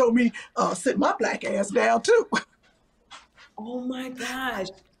around and told me, sit my black ass down too. Oh my gosh.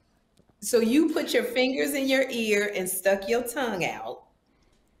 So you put your fingers in your ear and stuck your tongue out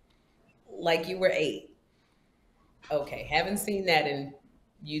like you were 8. Okay, haven't seen that, and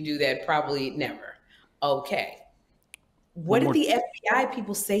you do that probably never. Okay. What did the FBI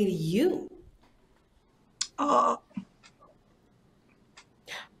people say to you? Oh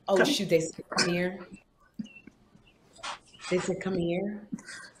shoot, they said come here. They said come here.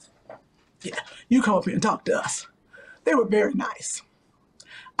 Yeah, you come up here and talk to us. They were very nice.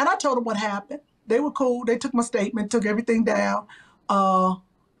 And I told them what happened. They were cool. They took my statement, took everything down.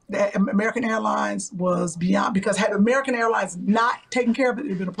 That American Airlines was beyond, because had American Airlines not taken care of it, it would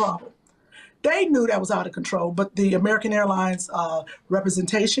have been a problem. They knew that was out of control, but the American Airlines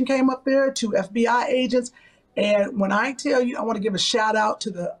representation came up there, 2 FBI agents. And when I tell you, I want to give a shout out to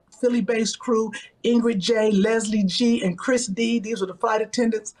the Philly-based crew, Ingrid J, Leslie G, and Chris D. These were the flight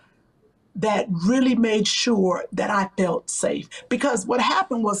attendants that really made sure that I felt safe. Because what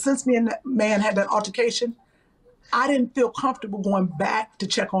happened was, since me and that man had that altercation, I didn't feel comfortable going back to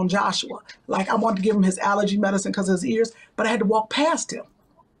check on Joshua. Like, I wanted to give him his allergy medicine because of his ears, but I had to walk past him.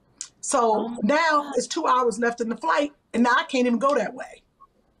 So now it's 2 hours left in the flight, and now I can't even go that way.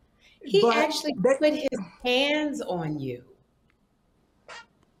 He actually put his hands on you.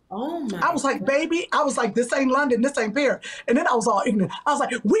 Oh my! I was like, baby, I was like, this ain't London, this ain't Paris. And then I was all ignorant. I was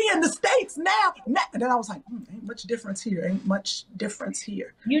like, we in the States now. And then I was like, ain't much difference here. Ain't much difference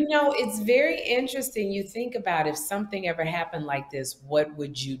here. You know, it's very interesting. You think about, if something ever happened like this, what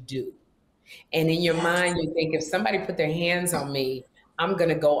would you do? And in your mind, you think, if somebody put their hands on me, I'm going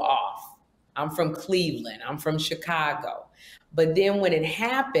to go off. I'm from Cleveland. I'm from Chicago. But then when it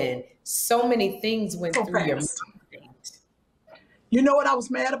happened, so many things went through your mind. You know what I was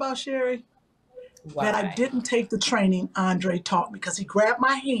mad about, Sherri? Why? That I didn't take the training Andre taught me, because he grabbed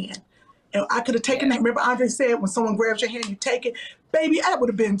my hand. And I could have taken that. Remember Andre said, when someone grabs your hand, you take it. Baby, I would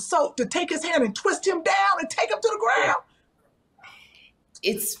have been so, to take his hand and twist him down and take him to the ground.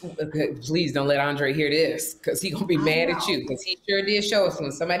 It's, please don't let Andre hear this, because he's going to be mad at you, because he sure did show us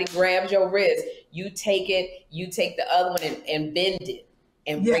when somebody grabs your wrist, you take it, you take the other one and bend it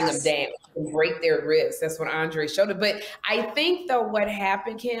and bring them down and break their wrists. That's what Andre showed it. But I think, though, what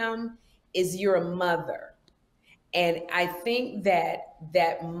happened, Kym, is you're a mother. And I think that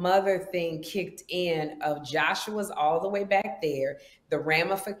that mother thing kicked in, of Joshua's all the way back there, the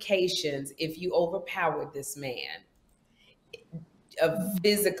ramifications if you overpowered this man.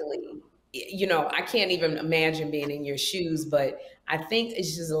 Physically, you know, I can't even imagine being in your shoes, but I think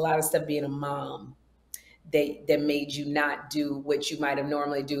it's just a lot of stuff being a mom that made you not do what you might have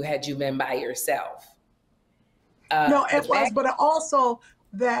normally do had you been by yourself. No, it was, but also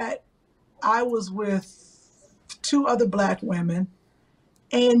that I was with 2 other Black women,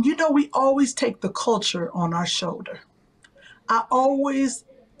 and you know, we always take the culture on our shoulder. I always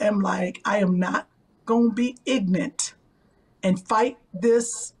am like, I am not gonna be ignorant and fight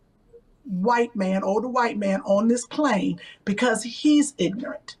this white man, older white man on this plane because he's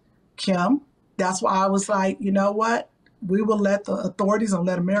ignorant. Kym, that's why I was like, you know what? We will let the authorities and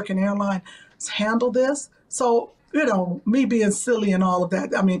let American Airlines handle this. So, you know, me being silly and all of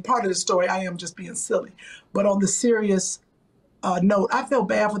that, I mean, part of the story, I am just being silly. But on the serious note, I felt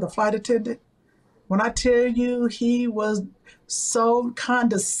bad for the flight attendant. When I tell you, he was so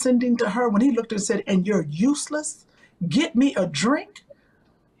condescending to her when he looked and said, and you're useless? Get me a drink.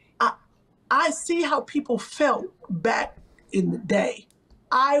 I see how people felt back in the day.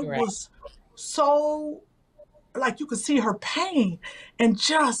 I was so, like, you could see her pain, and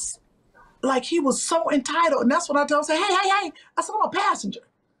just like he was so entitled. And that's what I told him. I said, hey. I said, I'm a passenger.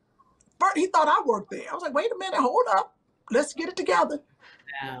 First, he thought I worked there. I was like, wait a minute, hold up. Let's get it together.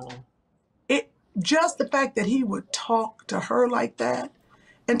 Wow. Just the fact that he would talk to her like that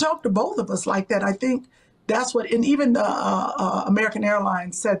and talk to both of us like that, I think that's what, and even the American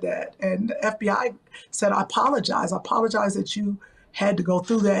Airlines said that, and the FBI said, I apologize that you had to go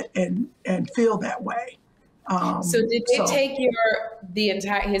through that and feel that way. So did they take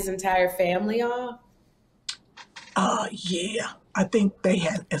his entire family off? Yeah, I think they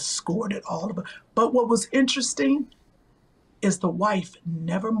had escorted all of it. But what was interesting is the wife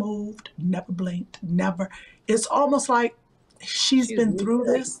never moved, never blinked, never. It's almost like she's been through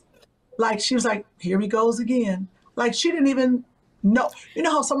this. Like she was like, here he goes again. Like she didn't even know. You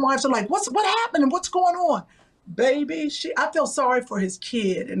know how some wives are like, what happened and what's going on? Baby, I felt sorry for his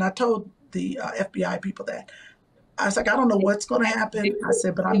kid. And I told the FBI people that. I was like, I don't know what's going to happen. I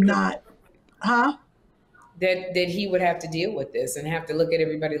said, but I'm not, huh? That he would have to deal with this and have to look at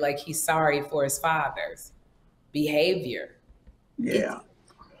everybody like he's sorry for his father's behavior. Yeah.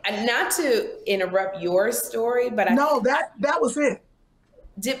 And not to interrupt your story, but that was it.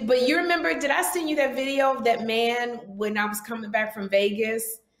 But you remember, did I send you that video of that man when I was coming back from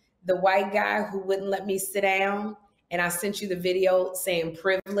Vegas, the white guy who wouldn't let me sit down? And I sent you the video saying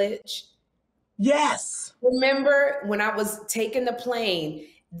privilege. Yes. Remember when I was taking the plane,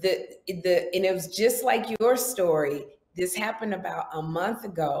 and it was just like your story. This happened about a month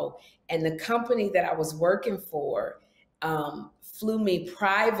ago, and the company that I was working for flew me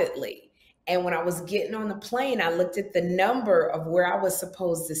privately. And when I was getting on the plane, I looked at the number of where I was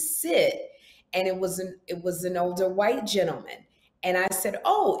supposed to sit, and it was an older white gentleman. And I said,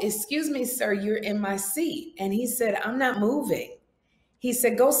 "Oh, excuse me, sir, you're in my seat." And he said, "I'm not moving." He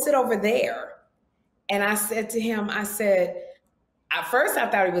said, "Go sit over there." And I said to him, at first I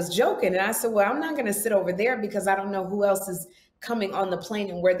thought he was joking. And I said, "Well, I'm not going to sit over there because I don't know who else is coming on the plane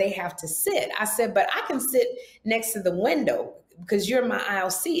and where they have to sit." I said, "But I can sit next to the window because you're my aisle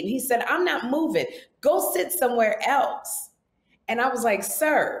seat." And he said, "I'm not moving. Go sit somewhere else." And I was like,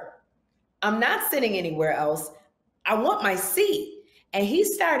 "Sir, I'm not sitting anywhere else. I want my seat." And he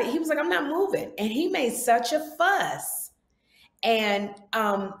was like, "I'm not moving." And he made such a fuss. And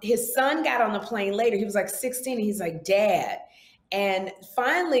his son got on the plane later. He was like 16 and he's like, "Dad." And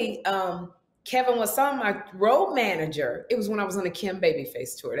finally, Kevin was on my road manager. It was when I was on the Kym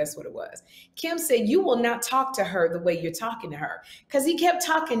Babyface tour. That's what it was. Kym said, "You will not talk to her the way you're talking to her." Because he kept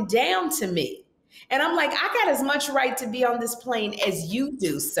talking down to me. And I'm like, "I got as much right to be on this plane as you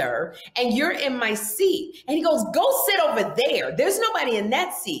do, sir. And you're in my seat." And he goes, "Go sit over there. There's nobody in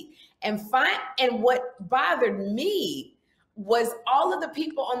that seat." And what bothered me was all of the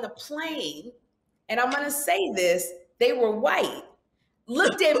people on the plane, and I'm going to say this, they were white,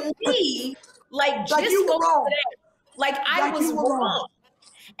 looked at me like just you were go wrong. like I was wrong.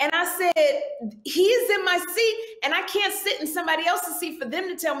 And I said, he is in my seat and I can't sit in somebody else's seat for them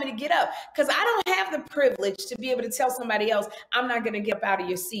to tell me to get up, because I don't have the privilege to be able to tell somebody else, "I'm not going to get up out of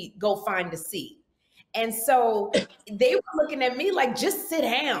your seat. Go find a seat." And so they were looking at me like, "Just sit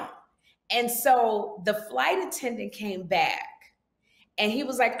down." And so the flight attendant came back and he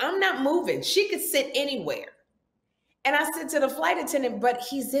was like, "I'm not moving. She could sit anywhere." And I said to the flight attendant, "But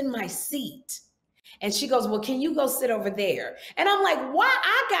he's in my seat." And she goes, "Well, can you go sit over there?" And I'm like, "Why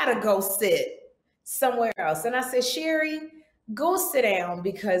I gotta go sit somewhere else?" And I said, "Sherri, go sit down,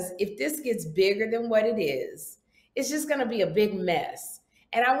 because if this gets bigger than what it is, it's just gonna be a big mess."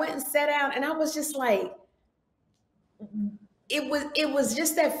 And I went and sat down and I was just like, it was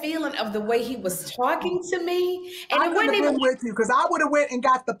just that feeling of the way he was talking to me. And I it wasn't even with you, because I would have went and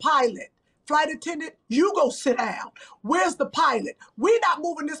got the pilot. "Flight attendant, you go sit down. Where's the pilot? We're not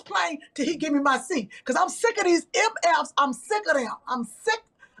moving this plane till he give me my seat, because I'm sick of these MFs. I'm sick of them. I'm sick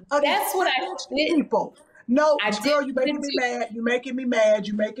of That's what I did. people. No, I girl, you're making me mad. You're making me mad.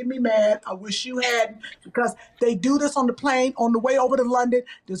 You're making me mad. I wish you hadn't, because they do this on the plane on the way over to London.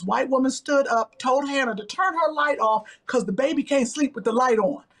 This white woman stood up, told Hannah to turn her light off because the baby can't sleep with the light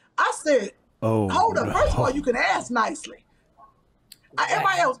on. I said, hold up. First of all, you can ask nicely.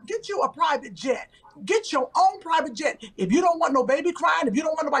 Everybody else, get you a private jet. Get your own private jet. If you don't want no baby crying, if you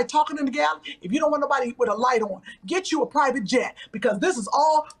don't want nobody talking in the galley, if you don't want nobody with a light on, get you a private jet, because this is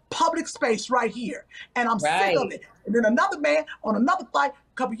all public space right here. And I'm sick of it. And then another man on another flight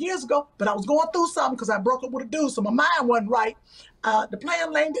a couple years ago, but I was going through something because I broke up with a dude, so my mind wasn't right. The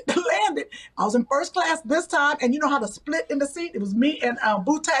plane landed. I was in first class this time, and you know how to split in the seat? It was me and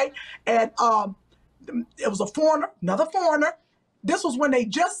Butte, and it was a foreigner, another foreigner. This was when they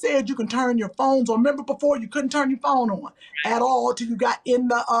just said you can turn your phones on. Remember before, you couldn't turn your phone on at all till you got in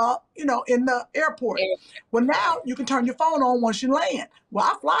the, in the airport. Well, now you can turn your phone on once you land. Well,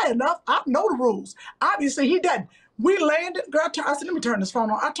 I fly enough. I know the rules. Obviously, he doesn't. We landed. Girl, I said, let me turn this phone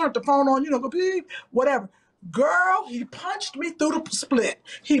on. I turned the phone on, go beep, whatever. Girl, he punched me through the split.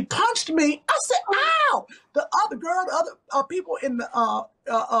 He punched me. I said, ow! The other girl, the other people in the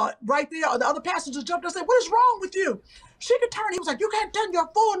right there, the other passengers jumped and said, what is wrong with you? She could turn. He was like, you can't turn your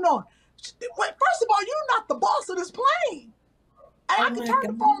phone on. Wait, first of all, you're not the boss of this plane. And I can turn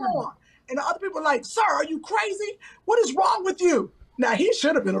the phone on. And the other people were like, sir, are you crazy? What is wrong with you? Now, he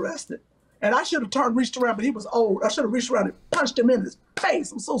should have been arrested. And I should have reached around, but he was old. I should have reached around and punched him in his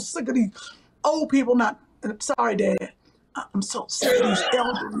face. I'm so sick of these old people not. Sorry, Dad. I'm so sick of these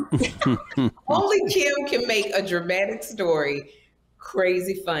elderly. Only Kym can make a dramatic story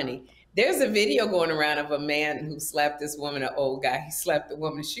crazy funny. There's a video going around of a man who slapped this woman, an old guy. He slapped the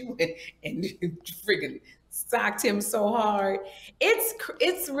woman. She went and freaking socked him so hard.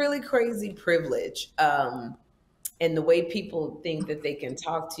 It's really crazy privilege. And the way people think that they can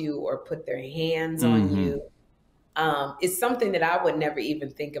talk to you or put their hands on you. It's something that I would never even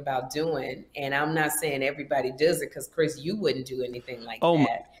think about doing. And I'm not saying everybody does it, because Chris, you wouldn't do anything like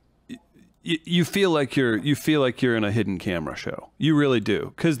that. You feel like you're in a hidden camera show. You really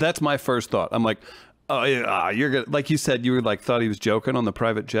do. Because that's my first thought. I'm like, oh yeah, you're gonna, like you said, you were like, thought he was joking on the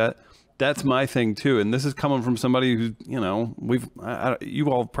private jet. That's my thing too. And this is coming from somebody who, you know, you've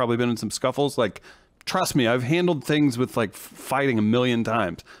all probably been in some scuffles. Like, trust me, I've handled things with like fighting a million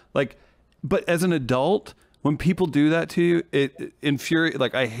times. Like, but as an adult, when people do that to you, it infuriates.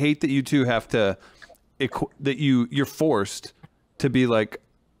 Like, I hate that you two have to, that you're forced to be like,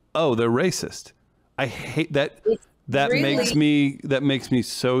 oh, they're racist. I hate that. That really makes me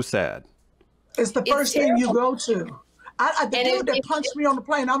so sad. It's the first thing you go to. The dude that punched me on the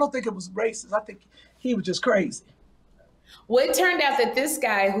plane, I don't think it was racist. I think he was just crazy. Well, it turned out that this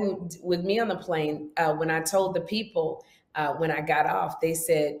guy who with me on the plane, when I told the people when I got off, they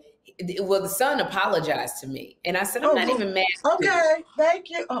said, well, the son apologized to me. And I said, I'm not even mad. Okay, thank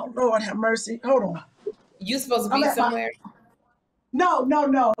you. Oh, Lord have mercy. Hold on. You supposed to be somewhere?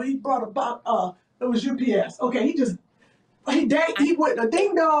 No. He brought about, it was UPS. Okay, he went a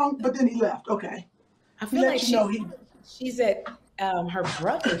ding dong, but then he left. Okay. I feel like she's at her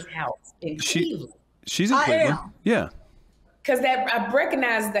brother's house in Cleveland. She's in Cleveland. Yeah. Because I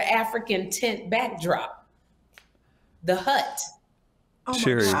recognize the African tent backdrop, the hut. Oh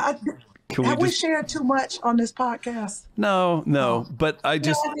Sherri, have we shared too much on this podcast? No, but I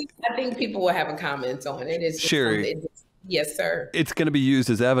think people will have a comment on it. It's Sherri. Yes, sir. It's going to be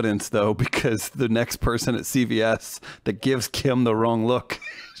used as evidence, though, because the next person at CVS that gives Kym the wrong look,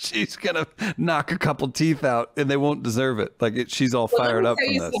 she's going to knock a couple teeth out, and they won't deserve it. Like, she's all fired up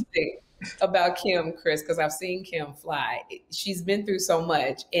from this. Something about Kym, Chris, because I've seen Kym fly. She's been through so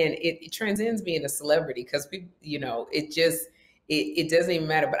much, and it transcends being a celebrity, because it doesn't even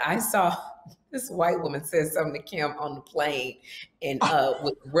matter. But I saw this white woman said something to Kym on the plane, and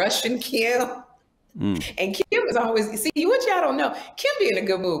with Russian Kym. And Kym is always, see, what y'all don't know, Kym be in a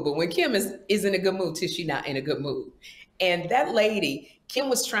good mood, but when Kym is in a good mood, she not in a good mood. And that lady, Kym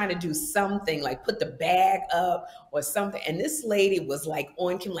was trying to do something, like put the bag up or something, and this lady was like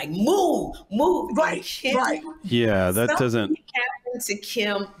on Kym, like, move. Right. Yeah, that doesn't happen to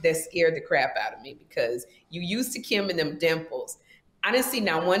Kym that scared the crap out of me, because you used to Kym and them dimples. I didn't see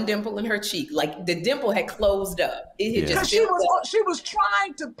not one dimple in her cheek. Like, the dimple had closed up. It had just she was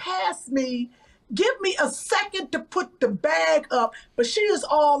trying to pass me. Give me a second to put the bag up, but she was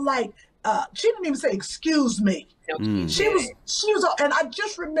all like, she didn't even say, excuse me. She was, and I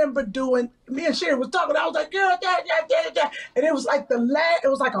just remember me and Sherri was talking, I was like, girl, and it was like it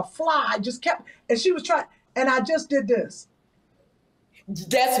was like a fly, just kept, and she was trying, and I just did this.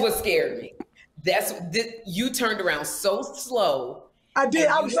 That's what scared me. You turned around so slow. I did,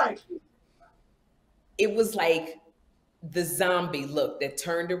 I was like. It was like the zombie look that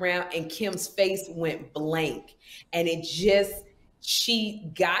turned around, and Kym's face went blank, and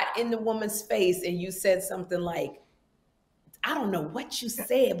she got in the woman's face, and you said something like, I don't know what you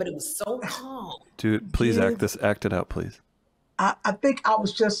said, but it was so calm. Dude, please act it out, please. I think I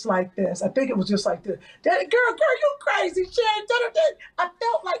was just like this. I think it was just like this. Girl, you crazy, Sherri. I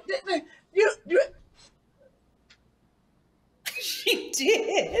felt like this. You. She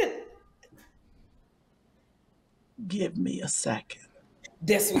did. Give me a second.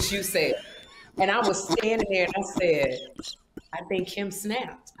 That's what you said. And I was standing there, and I said, I think Kym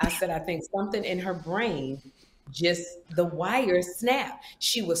snapped. I said, I think something in her brain, just the wire snapped.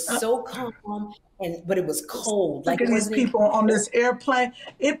 She was so calm, but it was cold. Look at these people on this airplane.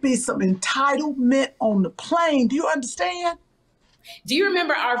 It be some entitlement on the plane. Do you understand? Do you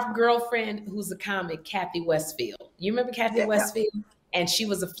remember our girlfriend who's a comic, Kathy Westfield? You remember Kathy Westfield? And she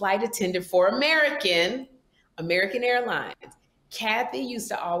was a flight attendant for American Airlines. Kathy used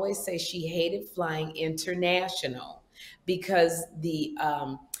to always say she hated flying international because the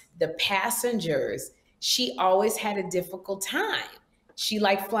passengers, she always had a difficult time. She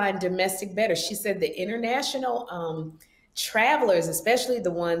liked flying domestic better. She said the international travelers, especially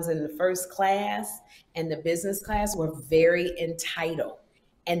the ones in the first class and the business class, were very entitled.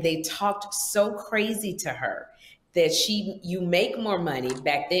 And they talked so crazy to her that you make more money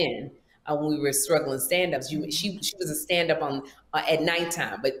back then. when we were struggling stand-ups. She was a stand-up on at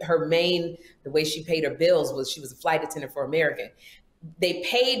nighttime, but the way she paid her bills was she was a flight attendant for American. They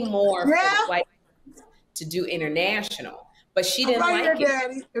paid more for the flight to do international, but she didn't like it.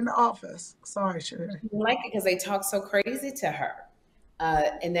 Daddy in the office. Sorry, Sherri. She didn't like it because they talked so crazy to her.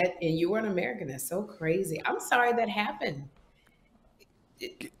 And you were an American. That's so crazy. I'm sorry that happened.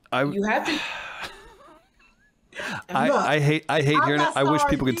 You have to. I hate hearing it. I wish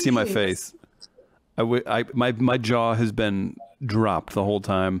people could see my face. My jaw has been dropped the whole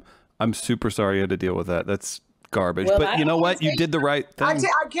time. I'm super sorry you had to deal with that. That's garbage. Well, but you know what? You did the right thing. I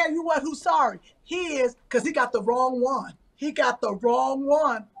tell you what, who's sorry? He is, because he got the wrong one. He got the wrong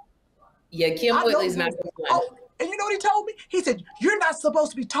one. Yeah, Kym Whitley's not the one. Oh, and you know what he told me? He said, you're not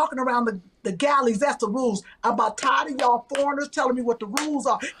supposed to be talking around the galleys. That's the rules. I'm about tired of y'all foreigners telling me what the rules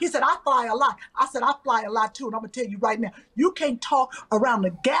are. He said, I fly a lot. I said, I fly a lot too. And I'm going to tell you right now, you can't talk around the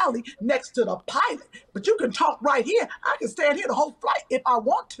galley next to the pilot, but you can talk right here. I can stand here the whole flight if I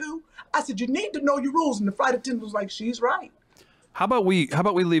want to. I said, you need to know your rules. And the flight attendant was like, she's right. How about we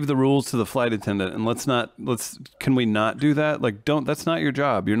leave the rules to the flight attendant and can we not do that? Like, that's not your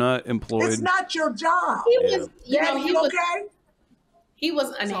job. You're not employed. It's not your job. He was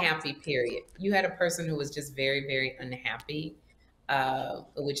unhappy, period. You had a person who was just very, very unhappy,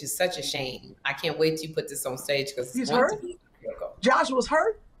 which is such a shame. I can't wait till you put this on stage because he's hurt. Josh was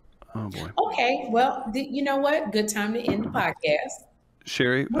hurt. Oh boy. Okay, well, you know what? Good time to end the podcast.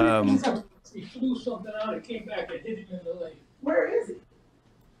 Sherri, he flew something out and came back and hit him in the leg. Where is he?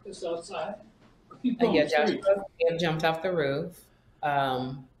 It's outside. Yeah, Josh jumped off the roof.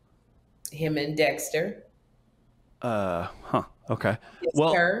 Him and Dexter. Okay. Yes,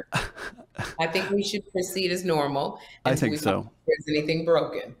 well, sir. I think we should proceed as normal. I think so. If there's anything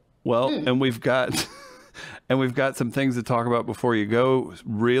broken. Well, and we've got some things to talk about before you go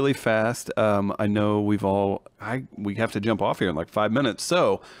really fast. I know we have to jump off here in like 5 minutes.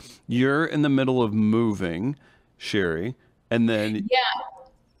 So you're in the middle of moving, Sherri, and then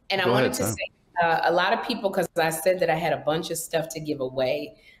and I wanted to say a lot of people, because I said that I had a bunch of stuff to give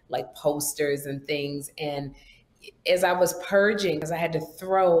away, like posters and things, and as I was purging, because I had to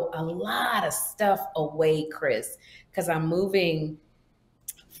throw a lot of stuff away, Chris, because I'm moving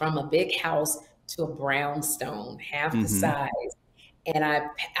from a big house to a brownstone, half the size. And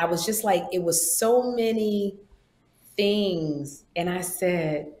I was just like, it was so many things. And I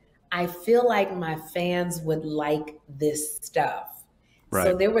said, I feel like my fans would like this stuff. Right.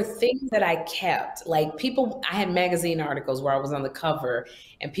 So there were things that I kept, like I had magazine articles where I was on the cover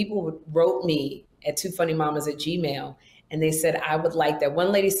and people wrote me at twofunnymamas@gmail.com. And they said, I would like that.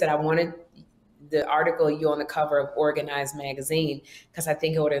 One lady said, I wanted the article you on the cover of Organized magazine because I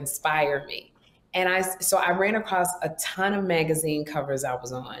think it would inspire me. And so I ran across a ton of magazine covers I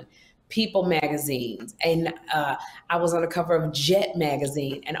was on, People magazines, and I was on the cover of Jet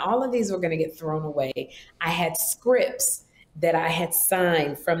magazine, and all of these were going to get thrown away. I had scripts that I had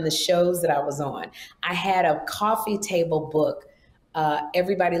signed from the shows that I was on. I had a coffee table book,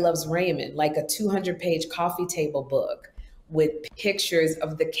 Everybody Loves Raymond, like a 200-page coffee table book with pictures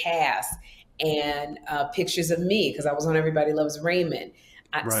of the cast and pictures of me because I was on Everybody Loves Raymond.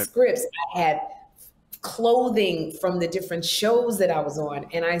 Scripts, I had clothing from the different shows that I was on.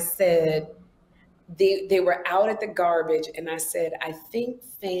 And I said, they were out at the garbage. And I said, I think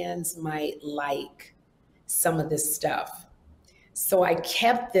fans might like some of this stuff. So I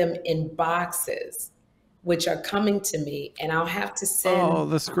kept them in boxes, which are coming to me. And I'll have to send. Oh,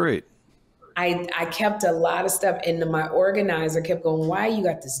 that's great. I kept a lot of stuff. And my organizer kept going, why you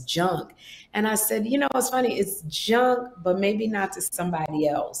got this junk? And I said, it's funny. It's junk, but maybe not to somebody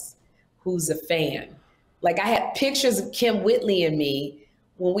else who's a fan. Like I had pictures of Kym Whitley and me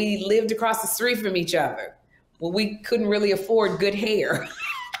when we lived across the street from each other, when we couldn't really afford good hair.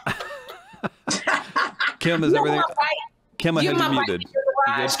 Kym, is everything? Kym, I had you muted. In your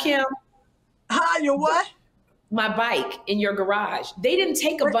garage, Kym? Your what? My bike in your garage. They didn't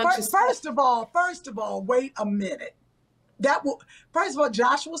take a bunch of stuff. First of all, wait a minute. First of all,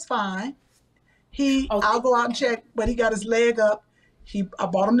 Josh was fine. I'll go out and check, but he got his leg up. I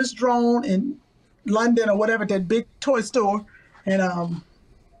bought him this drone in London or whatever, that big toy store, and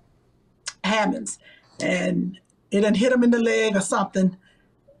Hammond's, and it done hit him in the leg or something.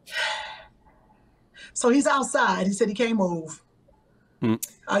 So he's outside. He said he can't move.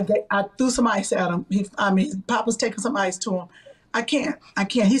 I threw some ice at him. Papa's taking some ice to him. I can't.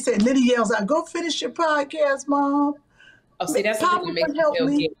 He said, and then he yells out, "Go finish your podcast, Mom." Oh, see, that's the thing that makes me feel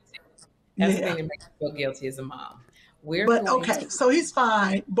guilty. That's the thing that makes me feel guilty as a mom. So he's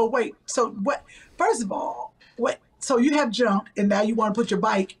fine. But wait, so what? First of all, So you have junk, and now you want to put your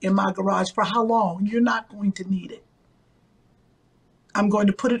bike in my garage for how long? You're not going to need it. I'm going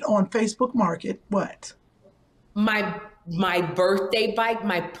to put it on Facebook Market. What? My birthday bike,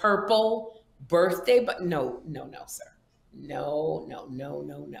 my purple birthday bike. No, sir. No.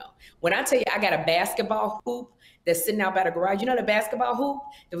 When I tell you I got a basketball hoop that's sitting out by the garage, you know the basketball hoop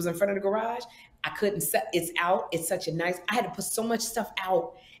that was in front of the garage? I couldn't set, it's out. It's such a nice, I had to put so much stuff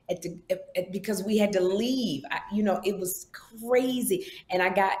out because we had to leave. It was crazy. And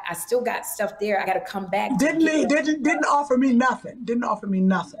I still got stuff there. I got to come back. Didn't offer me nothing. Didn't offer me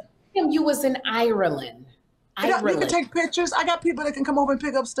nothing. You was in Ireland. You can take pictures. I got people that can come over and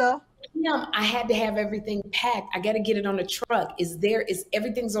pick up stuff. I had to have everything packed. I got to get it on a truck.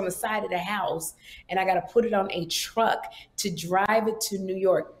 Everything's on the side of the house, and I got to put it on a truck to drive it to New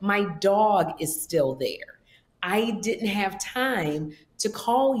York. My dog is still there. I didn't have time to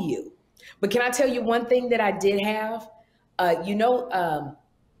call you. But can I tell you one thing that I did have? I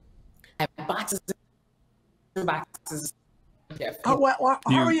have boxes and boxes.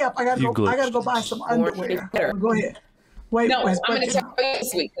 Hurry up! I gotta go buy some underwear. Go ahead. Wait, no, I'm going to tell you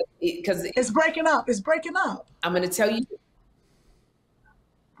this week because it's breaking up. It's breaking up. I'm going to tell you.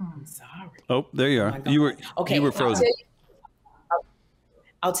 I'm sorry. Oh, there you are. You were frozen.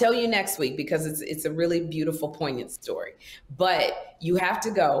 I'll tell you next week because it's a really beautiful, poignant story. But you have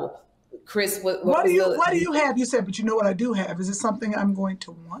to go, Chris. What do you have? You said, but you know what I do have. Is it something I'm going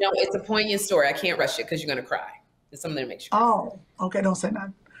to want? No, it's a poignant story. I can't rush it because you're going to cry. It's something to make sure. Oh, okay. Don't say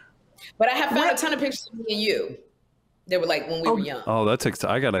nothing. But I have found a ton of pictures of me and you. They were like when we were young. Oh, that's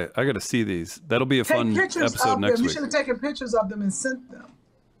exciting! I gotta see these. That'll be a fun episode next week. You should have taken pictures of them and sent them.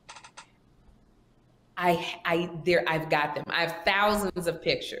 I've got them. I have thousands of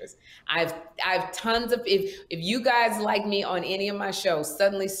pictures. I've tons of. If you guys like me on any of my shows,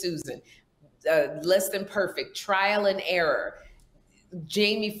 Suddenly Susan, Less Than Perfect, Trial and Error,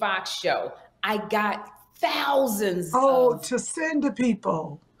 Jamie Foxx show, I got thousands. To send to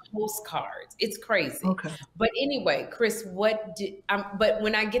people. Postcards. It's crazy. Okay. But anyway, Chris, but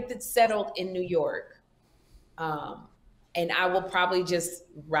when I get this settled in New York, and I will probably just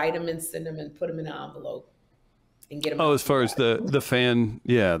write them and send them and put them in an envelope and get them. Oh, as far as the fan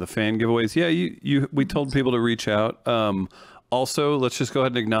giveaways. Yeah, we told people to reach out. Also, let's just go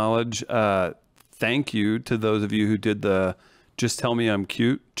ahead and acknowledge, thank you to those of you who did the Just Tell Me I'm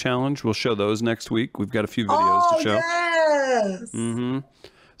Cute challenge. We'll show those next week. We've got a few videos to show. Yes. Mm-hmm.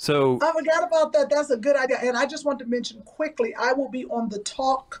 So I forgot about that. That's a good idea. And I just want to mention quickly, I will be on the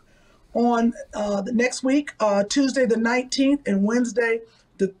talk on the next week, Tuesday the 19th and Wednesday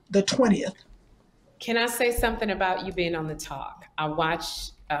the 20th. Can I say something about you being on the talk? I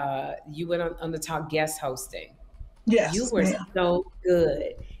watched you went on the talk guest hosting. Yes, you were so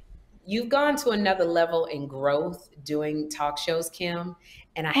good. You've gone to another level in growth doing talk shows, Kym,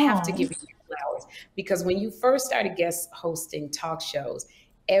 and I have to give you flowers because when you first started guest hosting talk shows,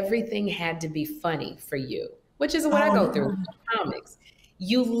 everything had to be funny for you, which is what I go through with comics.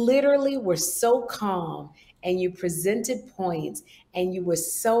 You literally were so calm and you presented points and you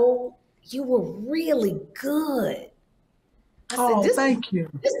were really good. I said, thank you.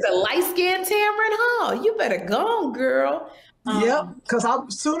 This is a light-skinned Tamron Hall. You better go on, girl. Yep, because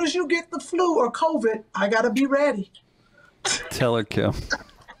as soon as you get the flu or COVID, I got to be ready. Tell her, Kym.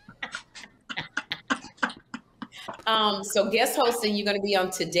 So guest hosting, you're going to be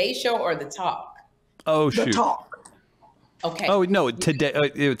on Today's Show or The Talk? Oh, shoot. The Talk. Okay. Oh, no, today.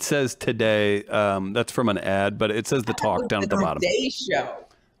 It says today. That's from an ad, but it says The Talk down at the bottom. Today's Show.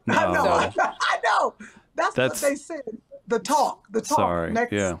 No. I know. That's what they said. The Talk. The Talk. Sorry.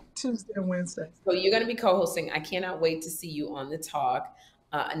 Next Tuesday and Wednesday. So you're going to be co-hosting. I cannot wait to see you on The Talk.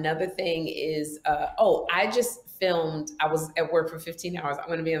 Another thing is, I just filmed. I was at work for 15 hours. I'm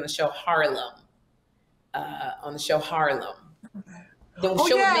going to be on the show Harlem. On the show Harlem.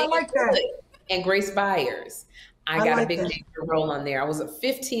 I like that. And Grace Byers. I got a big major role on there. I was at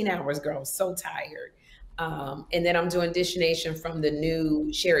 15 hours, girl. I was so tired. And then I'm doing Dish Nation from the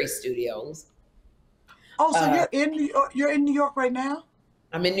new Sherri Studios. Oh, so you're in New York right now?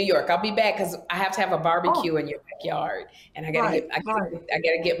 I'm in New York. I'll be back because I have to have a barbecue in your backyard, and I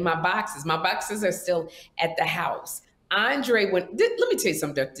gotta get my boxes. My boxes are still at the house. Andre let me tell you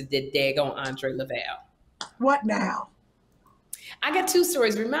something. The daggone Andre Lavelle. What now? I got two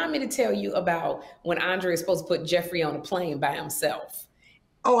stories. Remind me to tell you about when Andre is supposed to put Jeffrey on a plane by himself.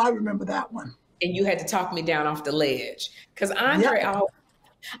 Oh, I remember that one. And you had to talk me down off the ledge because Andre.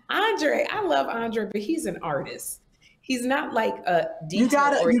 I love Andre, but he's an artist. He's not like a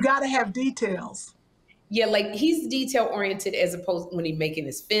detail. You gotta have details. Yeah, like he's detail oriented as opposed when he's making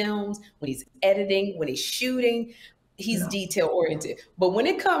his films, when he's editing, when he's shooting, he's detail oriented. But when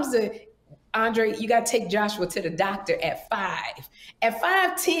it comes to Andre, you got to take Joshua to the doctor at 5. At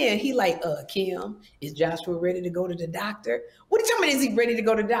 5:10, he like, Kym, is Joshua ready to go to the doctor? What are you talking about? Is he ready to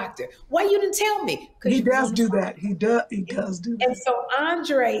go to the doctor? Why you didn't tell me? He does do that. He does do that. And so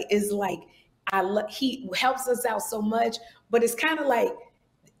Andre is like, he helps us out so much, but it's kind of like,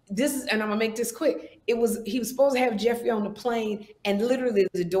 this is, and I'm gonna make this quick. He was supposed to have Jeffrey on the plane, and literally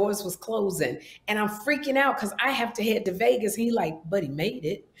the doors was closing, and I'm freaking out because I have to head to Vegas. He like, but he made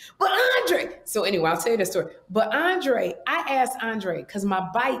it. But Andre, so anyway, I'll tell you the story. But Andre, I asked Andre because my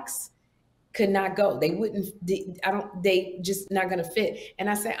bikes could not go. They just not gonna fit. And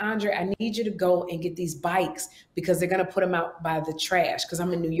I said, Andre, I need you to go and get these bikes because they're gonna put them out by the trash because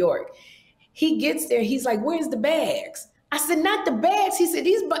I'm in New York. He gets there. He's like, where's the bags? I said, not the bags. He said,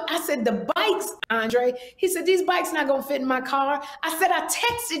 I said, the bikes, Andre. He said, these bikes not going to fit in my car. I said, I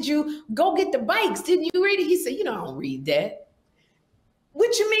texted you, go get the bikes. Didn't you read it? He said, you don't read that.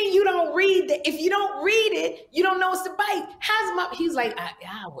 What you mean you don't read that? If you don't read it, you don't know it's the bike. He's like,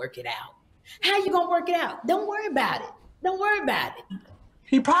 I'll work it out. How you going to work it out? Don't worry about it. Don't worry about it.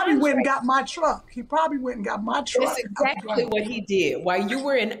 He probably went and got my truck. That's exactly what he did. While you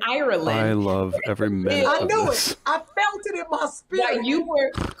were in Ireland. I love every minute I of knew this. it. I felt it in my spirit. While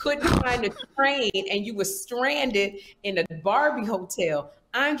you couldn't find a train and you were stranded in a Barbie hotel,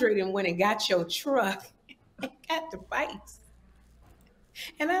 Andre then went and got your truck and got the bikes.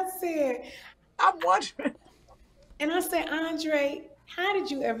 And I said, I'm wondering. And I said, Andre, how did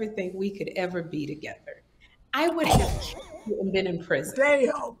you ever think we could ever be together? I would have been in prison.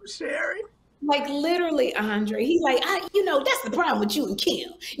 Damn, Sherri. Like literally, Andre. He's like, that's the problem with you and Kym.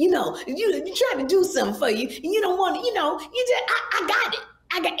 You try to do something for you, and you don't want to. I got it.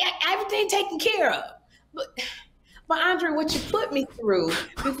 I got everything taken care of. But Andre, what you put me through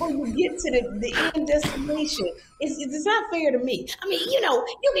before you get to the end destination, it's not fair to me. I mean,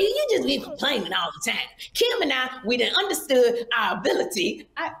 you just be complaining all the time. Kym and I, we done understood our ability.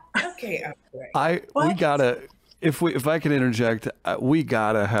 Okay, Andre. We gotta, if I can interject, we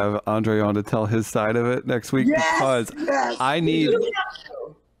gotta have Andre on to tell his side of it next week because I need.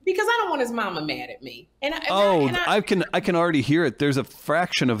 Because I don't want his mama mad at me. I can already hear it. There's a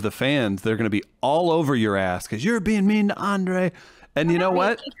fraction of the fans. They're going to be all over your ass because you're being mean to Andre. And you know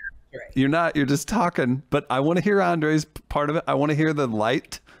what? You're not. You're just talking. But I want to hear Andre's part of it. I want to hear the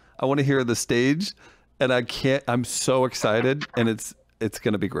light. I want to hear the stage. And I can't. I'm so excited. And it's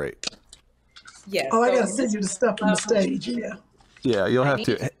going to be great. Yes. Oh, I got to send you the stuff on the stage. Yeah. Yeah, you'll have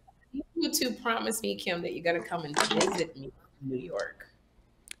to. You two promise me, Kym, that you're going to come and visit me in New York.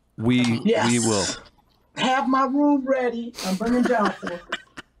 We will have my room ready. I'm bringing Joshua.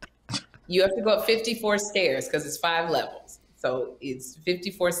 You have to go up 54 stairs because it's 5 levels. So it's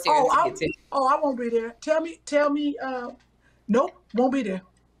 54 stairs to get to. Oh, I won't be there. Tell me. Nope, won't be there.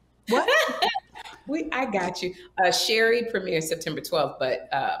 What? I got you. Sherri premieres September 12th, but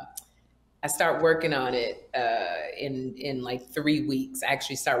I start working on it in like 3 weeks. I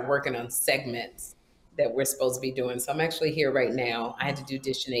actually start working on segments that we're supposed to be doing. So I'm actually here right now. I had to do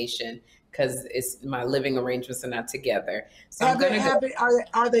auditionation because my living arrangements are not together. So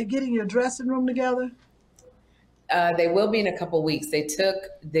are they getting your dressing room together? They will be in a couple weeks. They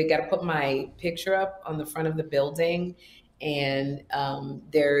got to put my picture up on the front of the building, and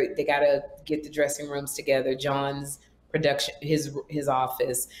they got to get the dressing rooms together. John's production, his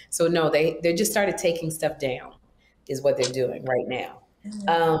office. So no, they just started taking stuff down, is what they're doing right now.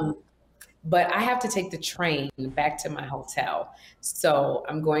 Mm-hmm. But I have to take the train back to my hotel. So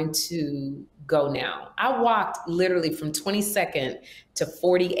I'm going to go now. I walked literally from 22nd to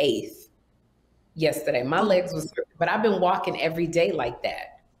 48th yesterday. My legs was, but I've been walking every day like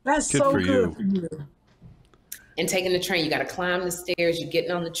that. That's good so for good you. for you. And taking the train, you got to climb the stairs, you're getting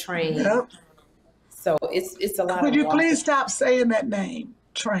on the train. Yep. So it's a lot. Would you please stop saying that name,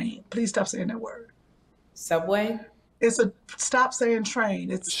 train? Please stop saying that word. Subway? Stop saying train.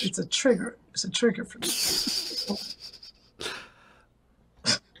 It's a trigger. It's a trigger for me.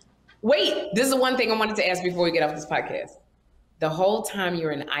 Wait, this is the one thing I wanted to ask before we get off this podcast. The whole time you're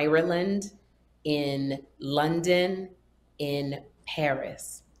in Ireland, in London, in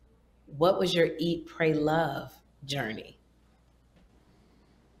Paris, what was your eat, pray, love journey?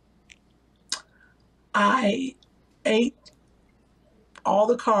 I ate all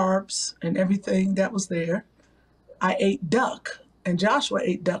the carbs and everything that was there. I ate duck, and Joshua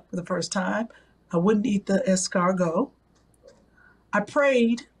ate duck for the first time. I wouldn't eat the escargot. I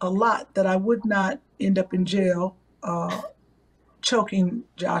prayed a lot that I would not end up in jail, choking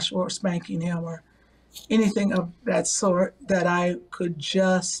Joshua or spanking him or anything of that sort, that I could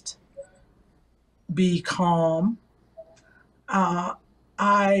just be calm.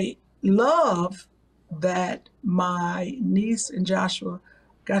 I love that my niece and Joshua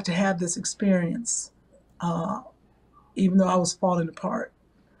got to have this experience, even though I was falling apart.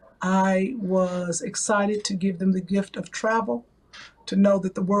 I was excited to give them the gift of travel, to know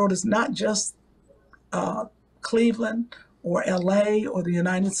that the world is not just Cleveland or LA or the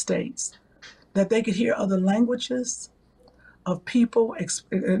United States, that they could hear other languages of people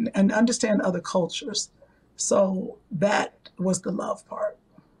and understand other cultures. So that was the love part.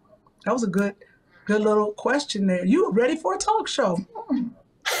 That was a good little question there. You were ready for a talk show.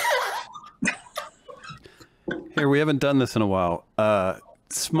 Here, we haven't done this in a while.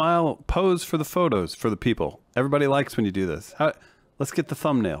 Smile, pose for the photos for the people. Everybody likes when you do this. Let's get the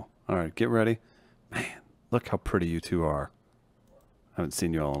thumbnail. All right, get ready. Man, look how pretty you two are. I haven't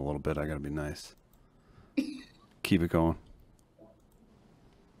seen you all in a little bit. I gotta be nice. Keep it going.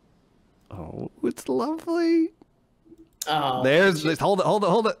 Oh, it's lovely. Oh,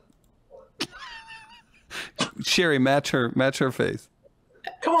 hold it. Sherri, match her face.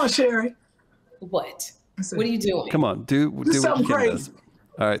 Come on, Sherri. what? What are you doing? Come on, do what something Kym crazy. does.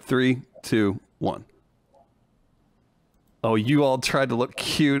 All right, 3, 2, 1. Oh, you all tried to look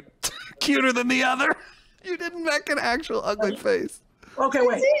cute, cuter than the other. You didn't make an actual ugly face. Okay,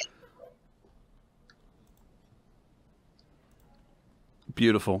 wait.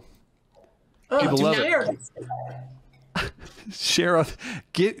 Beautiful. People love it. Share us.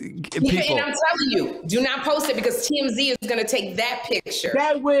 Get people. And I'm telling you, do not post it because TMZ is going to take that picture.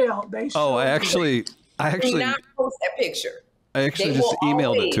 That will. They Oh, sure I actually Do not post that picture. I actually They just will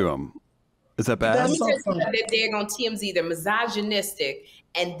emailed it always- to him. Is that bad? Let That's me tell you so funny. something, they're on TMZ. They're misogynistic,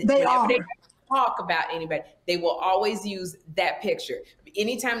 and They whenever are. they talk about anybody, they will always use that picture.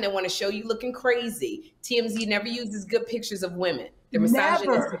 Anytime they want to show you looking crazy, TMZ never uses good pictures of women. They're misogynistic.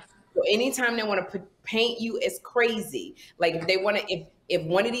 Never. So anytime they want to paint you as crazy, like if they want to, if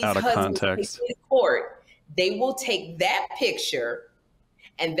one of these Out of husbands context. takes his court, they will take that picture,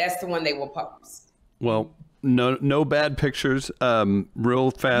 and that's the one they will post. Well, no bad pictures. Real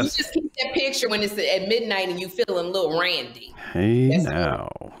You fast. just keep that picture when it's at midnight and you feeling little randy. Hey That's now,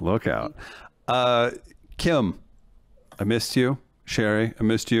 look out. Kym, I missed you. Sherri, I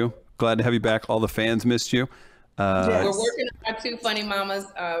missed you. Glad to have you back. All the fans missed you. Yes. We're working on our Two Funny Mamas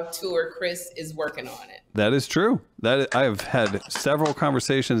tour. Chris is working on it. That is true. I have had several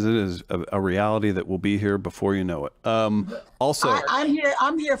conversations. It is a reality that will be here before you know it. Also,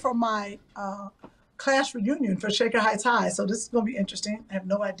 I'm here for my class reunion for Shaker Heights High, so this is going to be interesting. I have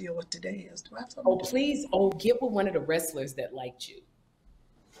no idea what today is. Do I have something? Oh, please. Oh, get with one of the wrestlers that liked you.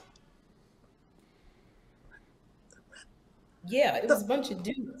 Yeah, it was a bunch of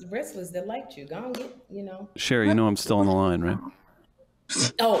dudes, wrestlers that liked you. Go on, get, Sherri, you know I'm still on the line, right?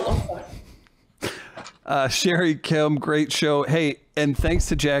 Oh, okay. Sherri, Kym, great show. Hey, and thanks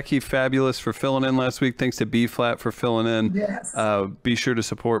to Jackie Fabulous for filling in last week. Thanks to B Flat for filling in. Yes. Be sure to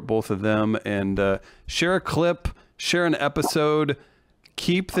support both of them and share a clip, share an episode.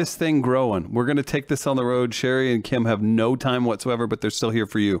 Keep this thing growing. We're going to take this on the road. Sherri and Kym have no time whatsoever, but they're still here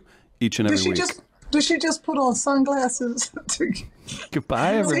for you each and every week. Did she just put on sunglasses?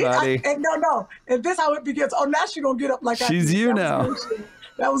 Goodbye, everybody. See, no. And this how it begins. Oh, now she's going to get up like She's you now.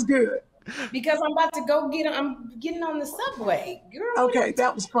 That was good. Because I'm about to go I'm getting on the subway. Girl. Okay,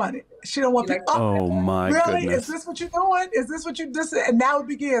 that was funny. She don't want people. Oh, my really? goodness. Is this what you're doing? Is this what you just said? And now it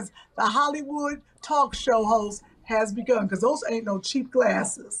begins. The Hollywood talk show host has begun because those ain't no cheap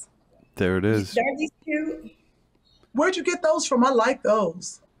glasses. There it is. Are these cute? Where'd you get those from? I like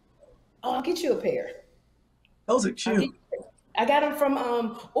those. Oh, I'll get you a pair. Those are cute. I got them from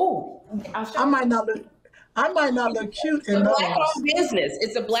I'll show I you. might not look cute It's a in those. black-owned business.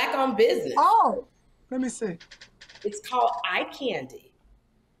 It's a black-owned business. Oh, let me see. It's called Eye Candy.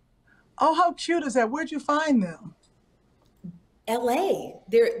 Oh, how cute is that? Where'd you find them? LA.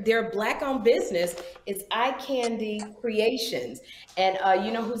 They're a black-owned business. It's Eye Candy Creations. And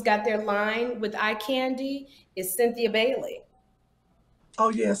you know who's got their line with Eye Candy? Is Cynthia Bailey. Oh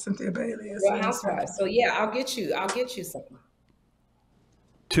yeah, Cynthia Bailey is. Real Housewives. So yeah, I'll get you something.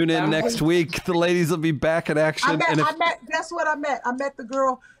 Tune in next week. The ladies will be back in action. Guess what I met? I met the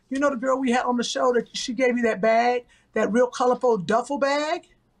girl, you know the girl we had on the show that she gave me that bag, that real colorful duffel bag?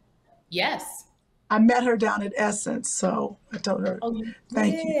 Yes. I met her down at Essence, so I told her,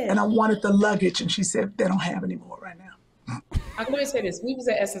 thank you. did? And I wanted the luggage, and she said they don't have any more right now. I'm going to say this. We was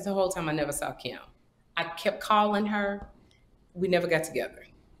at Essence the whole time. I never saw Kym. I kept calling her. We never got together.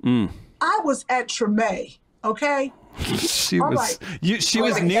 I was at Treme, okay? She All was right. she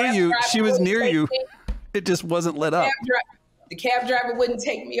was near you. She was near you. It just wasn't lit up. The cab driver wouldn't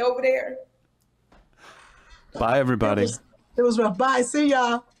take me over there. Bye, everybody. It was rough. Bye. See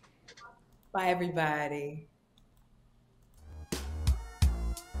y'all. Bye, everybody.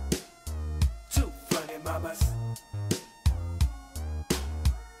 Two funny mamas.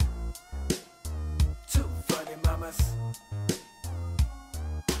 Two funny mamas.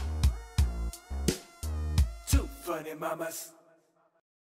 Two funny mamas.